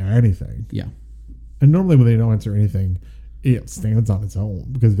answer anything. Yeah. And normally when they don't answer anything, it stands on its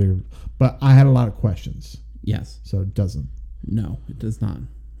own because but I had a lot of questions. Yes. So it doesn't. No, it does not.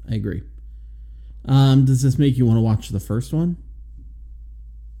 I agree. Does this make you want to watch the first one?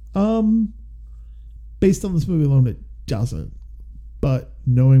 Based on this movie alone, it doesn't. But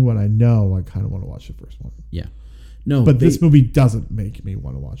knowing what I know, I kind of want to watch the first one. Yeah. No. But this movie doesn't make me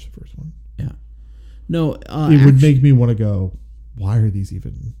want to watch the first one. Yeah. No. It would make me want to go, why are these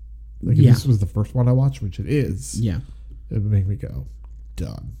even... Like, if this was the first one I watched, which it is, yeah, it would make me go,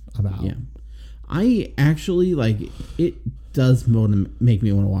 done. I'm out. Yeah. I actually, like, it does make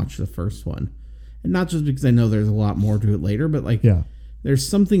me want to watch the first one. And not just because I know there's a lot more to it later, but, like, there's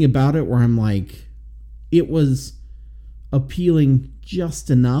something about it where I'm like, it was appealing just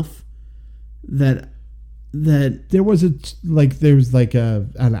enough that there was an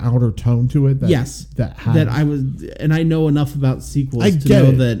outer tone to it. And I know enough about sequels to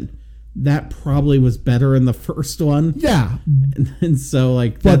know that probably was better in the first one. Yeah, and so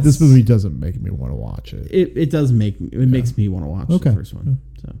but this movie doesn't make me want to watch it. It makes me want to watch the first one.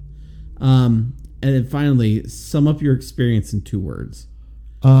 So, and then finally, sum up your experience in 2 words.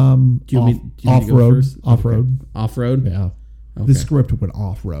 Off-road. Off-road? Yeah. Okay. The script went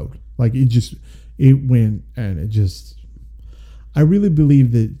off-road. It went, and it just... I really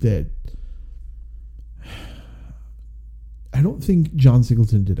believe that I don't think John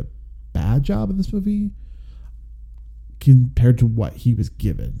Singleton did a bad job in this movie compared to what he was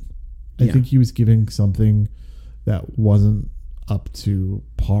given. I think he was giving something that wasn't up to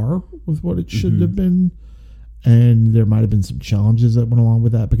par with what it should have been. And there might have been some challenges that went along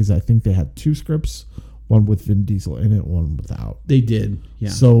with that, because I think they had 2 scripts, one with Vin Diesel in it, one without. They did, yeah.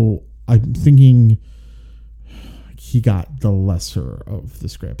 So I'm thinking he got the lesser of the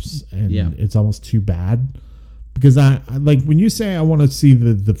scripts, and it's almost too bad, because I like when you say I want to see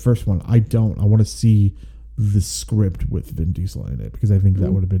the first one, I don't. I want to see the script with Vin Diesel in it, because I think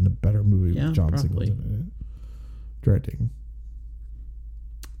that would have been a better movie with John Singleton in it. Directing.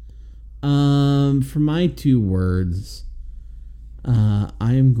 For my 2 words, I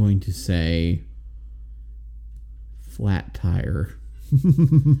am going to say flat tire.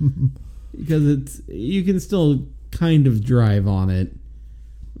 Because you can still kind of drive on it,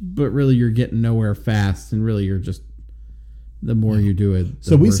 but really you're getting nowhere fast, and really you're just, the more you do it,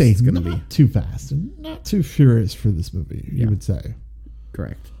 the worse it's going to be. Too fast and not too furious for this movie, you would say.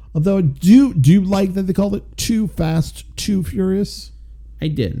 Correct. Although, do you like that they called it Too Fast, Too Furious? I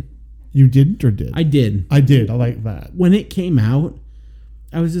did. You didn't or did? I did. I did. I like that. When it came out,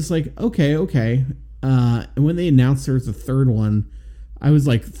 I was just like, okay. And when they announced there was a 3rd one, I was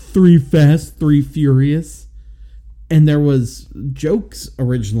like, 3 Fast, 3 Furious. And there was jokes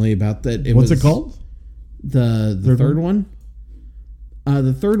originally about that. What's it called? The third one?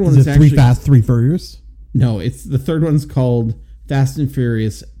 The third one is actually 3 Fast, 3 Furious? No, the third one's called Fast and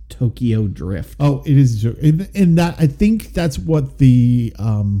Furious Tokyo Drift. Oh, it is. And that, I think that's what the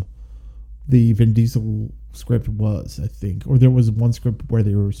Vin Diesel script was, I think. Or there was one script where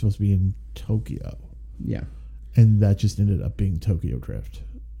they were supposed to be in Tokyo. Yeah. And that just ended up being Tokyo Drift,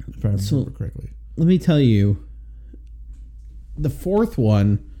 if I remember correctly. Let me tell you, the 4th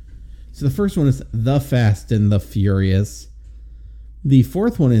one, so the first one is The Fast and the Furious. The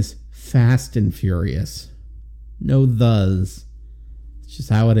 4th one is Fast and Furious. No thes. It's just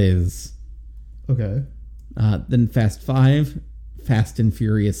how it is. Okay. Then Fast 5, Fast and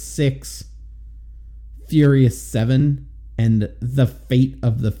Furious 6, Furious 7, and The Fate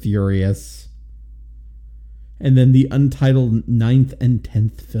of the Furious. And then the untitled 9th and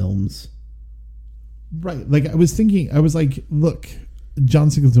 10th films. Right. Like, I was thinking, I was like, look, John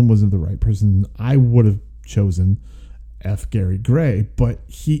Singleton wasn't the right person. I would have chosen F. Gary Gray, but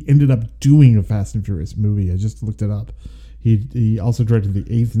he ended up doing a Fast and Furious movie. I just looked it up. He also directed the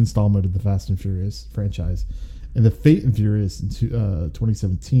 8th installment of the Fast and Furious franchise. And the Fate and Furious in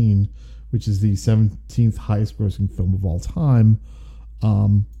 2017, which is the 17th highest grossing film of all time.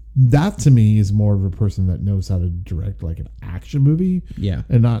 That to me is more of a person that knows how to direct like an action movie. Yeah.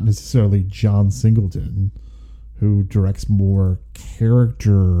 And not necessarily John Singleton, who directs more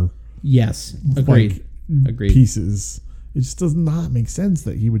character. Yes. Agreed. Pieces. It just does not make sense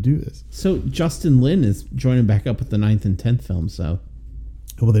that he would do this. So Justin Lin is joining back up with the 9th and 10th film, so.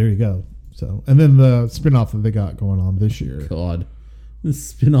 Well, there you go. So, and then the spinoff that they got going on this year. God. The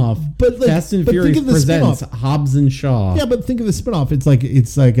spinoff. But like, Fast and Furious presents Hobbs and Shaw. Yeah, but think of the spinoff. It's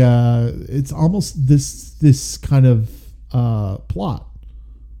it's almost this kind of plot,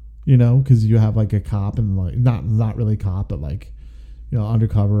 you know, because you have like a cop and like not really cop, but like, you know,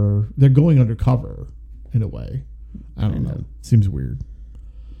 undercover. They're going undercover in a way. I don't know. Seems weird.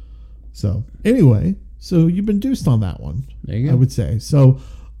 So anyway, so you've been deuced on that one. There you go. I would say so.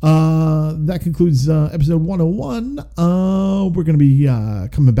 That concludes episode 101. We're going to be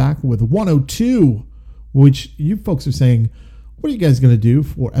coming back with 102, which you folks are saying, what are you guys going to do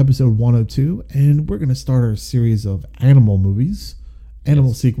for episode 102? And we're going to start our series of animal movies,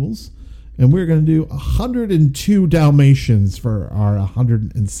 animal sequels. And we're going to do 102 Dalmatians for our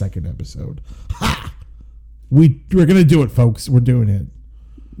 102nd episode. Ha! We're going to do it, folks. We're doing it.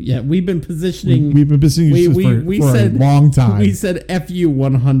 Yeah, we've been positioning. We've been positioning for a long time. We said FU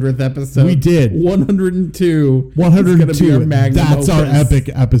 100th episode. We did. 102. 102. That's our epic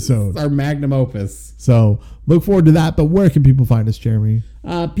episode. It's our magnum opus. So look forward to that. But where can people find us, Jeremy?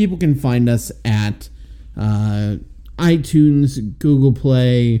 People can find us at iTunes, Google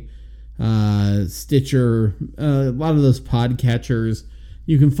Play, Stitcher, a lot of those podcatchers.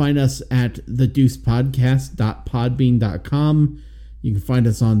 You can find us at thedeucepodcast.podbean.com. You can find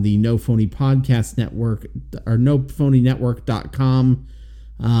us on the No Phony Podcast Network or nophonynetwork.com.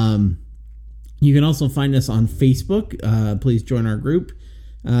 You can also find us on Facebook. Please join our group.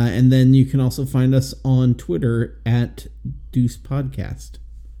 And then you can also find us on Twitter at Deuce Podcast.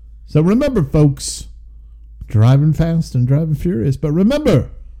 So remember, folks, driving fast and driving furious. But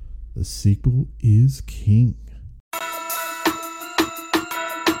remember, the sequel is king.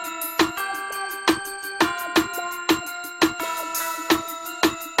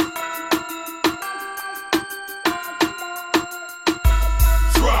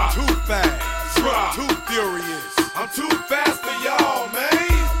 I'm too fast for y'all,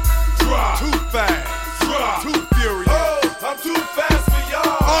 man. Drop. Too fast. Drop. Too furious. Oh, I'm too fast for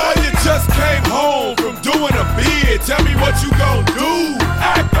y'all. Oh, you just came home from doing a bid. Tell me what you gon' do.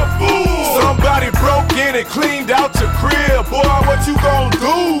 Act a fool. Somebody broke in and cleaned out your crib. Boy, what you gon'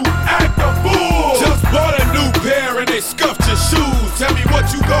 do? Act a fool. Just bought a new pair and they scuffed your shoes. Tell me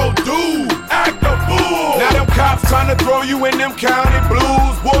what you gon' do. Act a fool. Now them cops trying to throw you in them county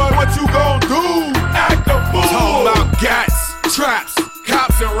blues. Boy, what you gon' do? Act a fool. Talking about gats, traps,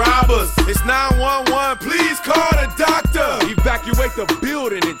 cops and robbers. It's 911, please call the doctor. Evacuate the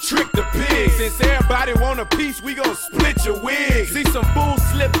building and trick the pigs. Since everybody want a piece, we gon' split your wig. See some fools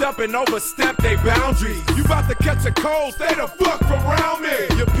slipped up and overstepped their boundaries. You about to catch a cold, stay the fuck from around me.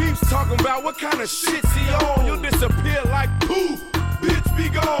 Your peeps talking about what kind of shit's he on. You'll disappear like poof. Bitch, be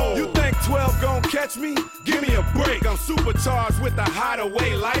gone. You think 12 gon' catch me? Give me a break. I'm supercharged with a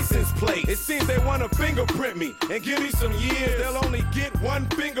hideaway license plate. It seems they wanna fingerprint me and give me some years. They'll only get one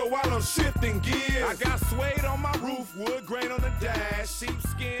finger while I'm shifting gears. I got suede on my roof, wood grain on the dash,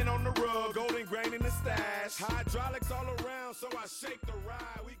 sheepskin on the rug, golden grain in the stash. Hydraulics all around, so I shake the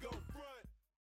ride. We go.